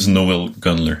Flames, Noel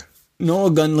Gunler.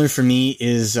 Noel Gunler for me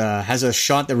is has a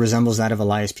shot that resembles that of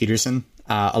Elias Peterson.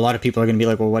 A lot of people are going to be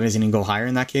like, well, why doesn't he go higher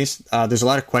in that case? There's a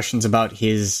lot of questions about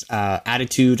his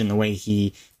attitude and the way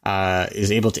he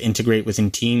is able to integrate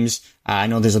within teams. I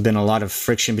know there's been a lot of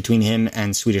friction between him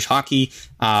and Swedish hockey.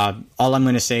 All I'm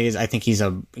going to say is I think he's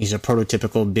a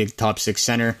prototypical big top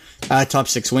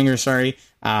 6 winger, sorry.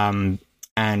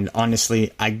 And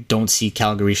honestly, I don't see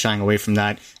Calgary shying away from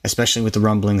that, especially with the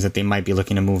rumblings that they might be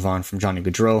looking to move on from Johnny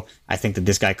Gaudreau. I think that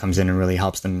this guy comes in and really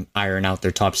helps them iron out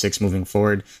their top 6 moving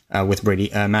forward with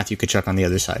Matthew Tkachuk on the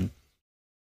other side.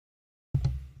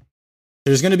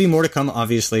 There's going to be more to come,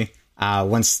 obviously.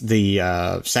 Once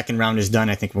the second round is done,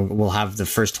 I think we'll have the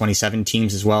first 27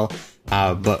 teams as well.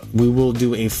 But we will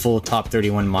do a full top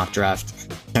 31 mock draft,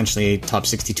 potentially a top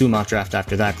 62 mock draft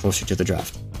after that, closer to the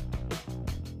draft.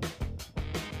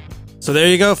 So there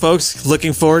you go, folks.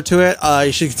 Looking forward to it.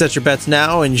 You should set your bets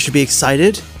now, and you should be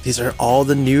excited. These are all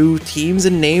the new teams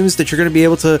and names that you're going to be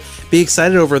able to be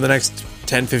excited over in the next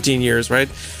 10, 15 years, right?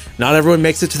 Not everyone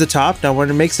makes it to the top. Not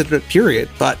everyone makes it, period.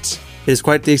 But it is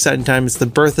quite the exciting time. It's the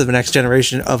birth of the next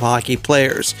generation of hockey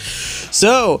players.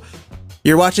 So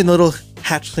you're watching the little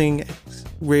hatchling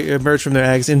emerge from their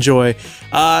eggs. Enjoy.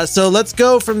 So let's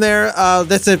go from there.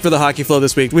 That's it for the Hockey Flow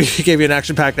this week. We gave you an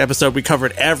action-packed episode. We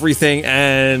covered everything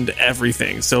and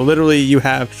everything. So literally you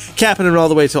have capping it all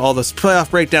the way to all the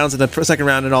playoff breakdowns in the second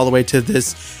round and all the way to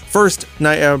this first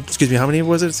night. How many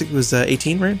was it? It was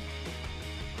 18, right?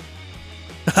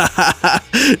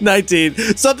 19,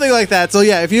 something like that. So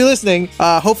yeah, if you're listening,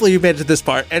 hopefully you made it to this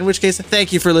part, in which case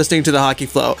thank you for listening to the Hockey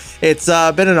Flow. It's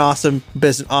been an awesome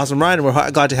ride, and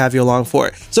we're glad to have you along for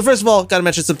it. So first of all, gotta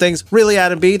mention some things. Really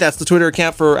Adam B, that's the Twitter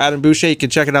account for Adam Boucher. You can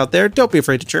check it out there. Don't be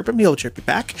afraid to chirp him, he'll chirp you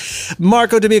back.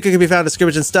 Marco D'Amico can be found at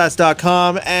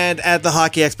scrimmageandstats.com and at the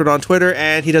Hockey Expert on Twitter,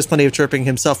 and he does plenty of chirping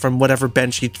himself from whatever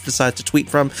bench he decides to tweet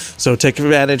from, so take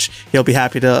advantage. He'll be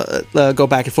happy to go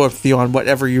back and forth with you on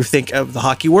whatever you think of the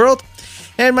hockey world.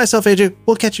 And myself, AJ,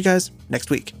 we'll catch you guys next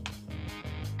week.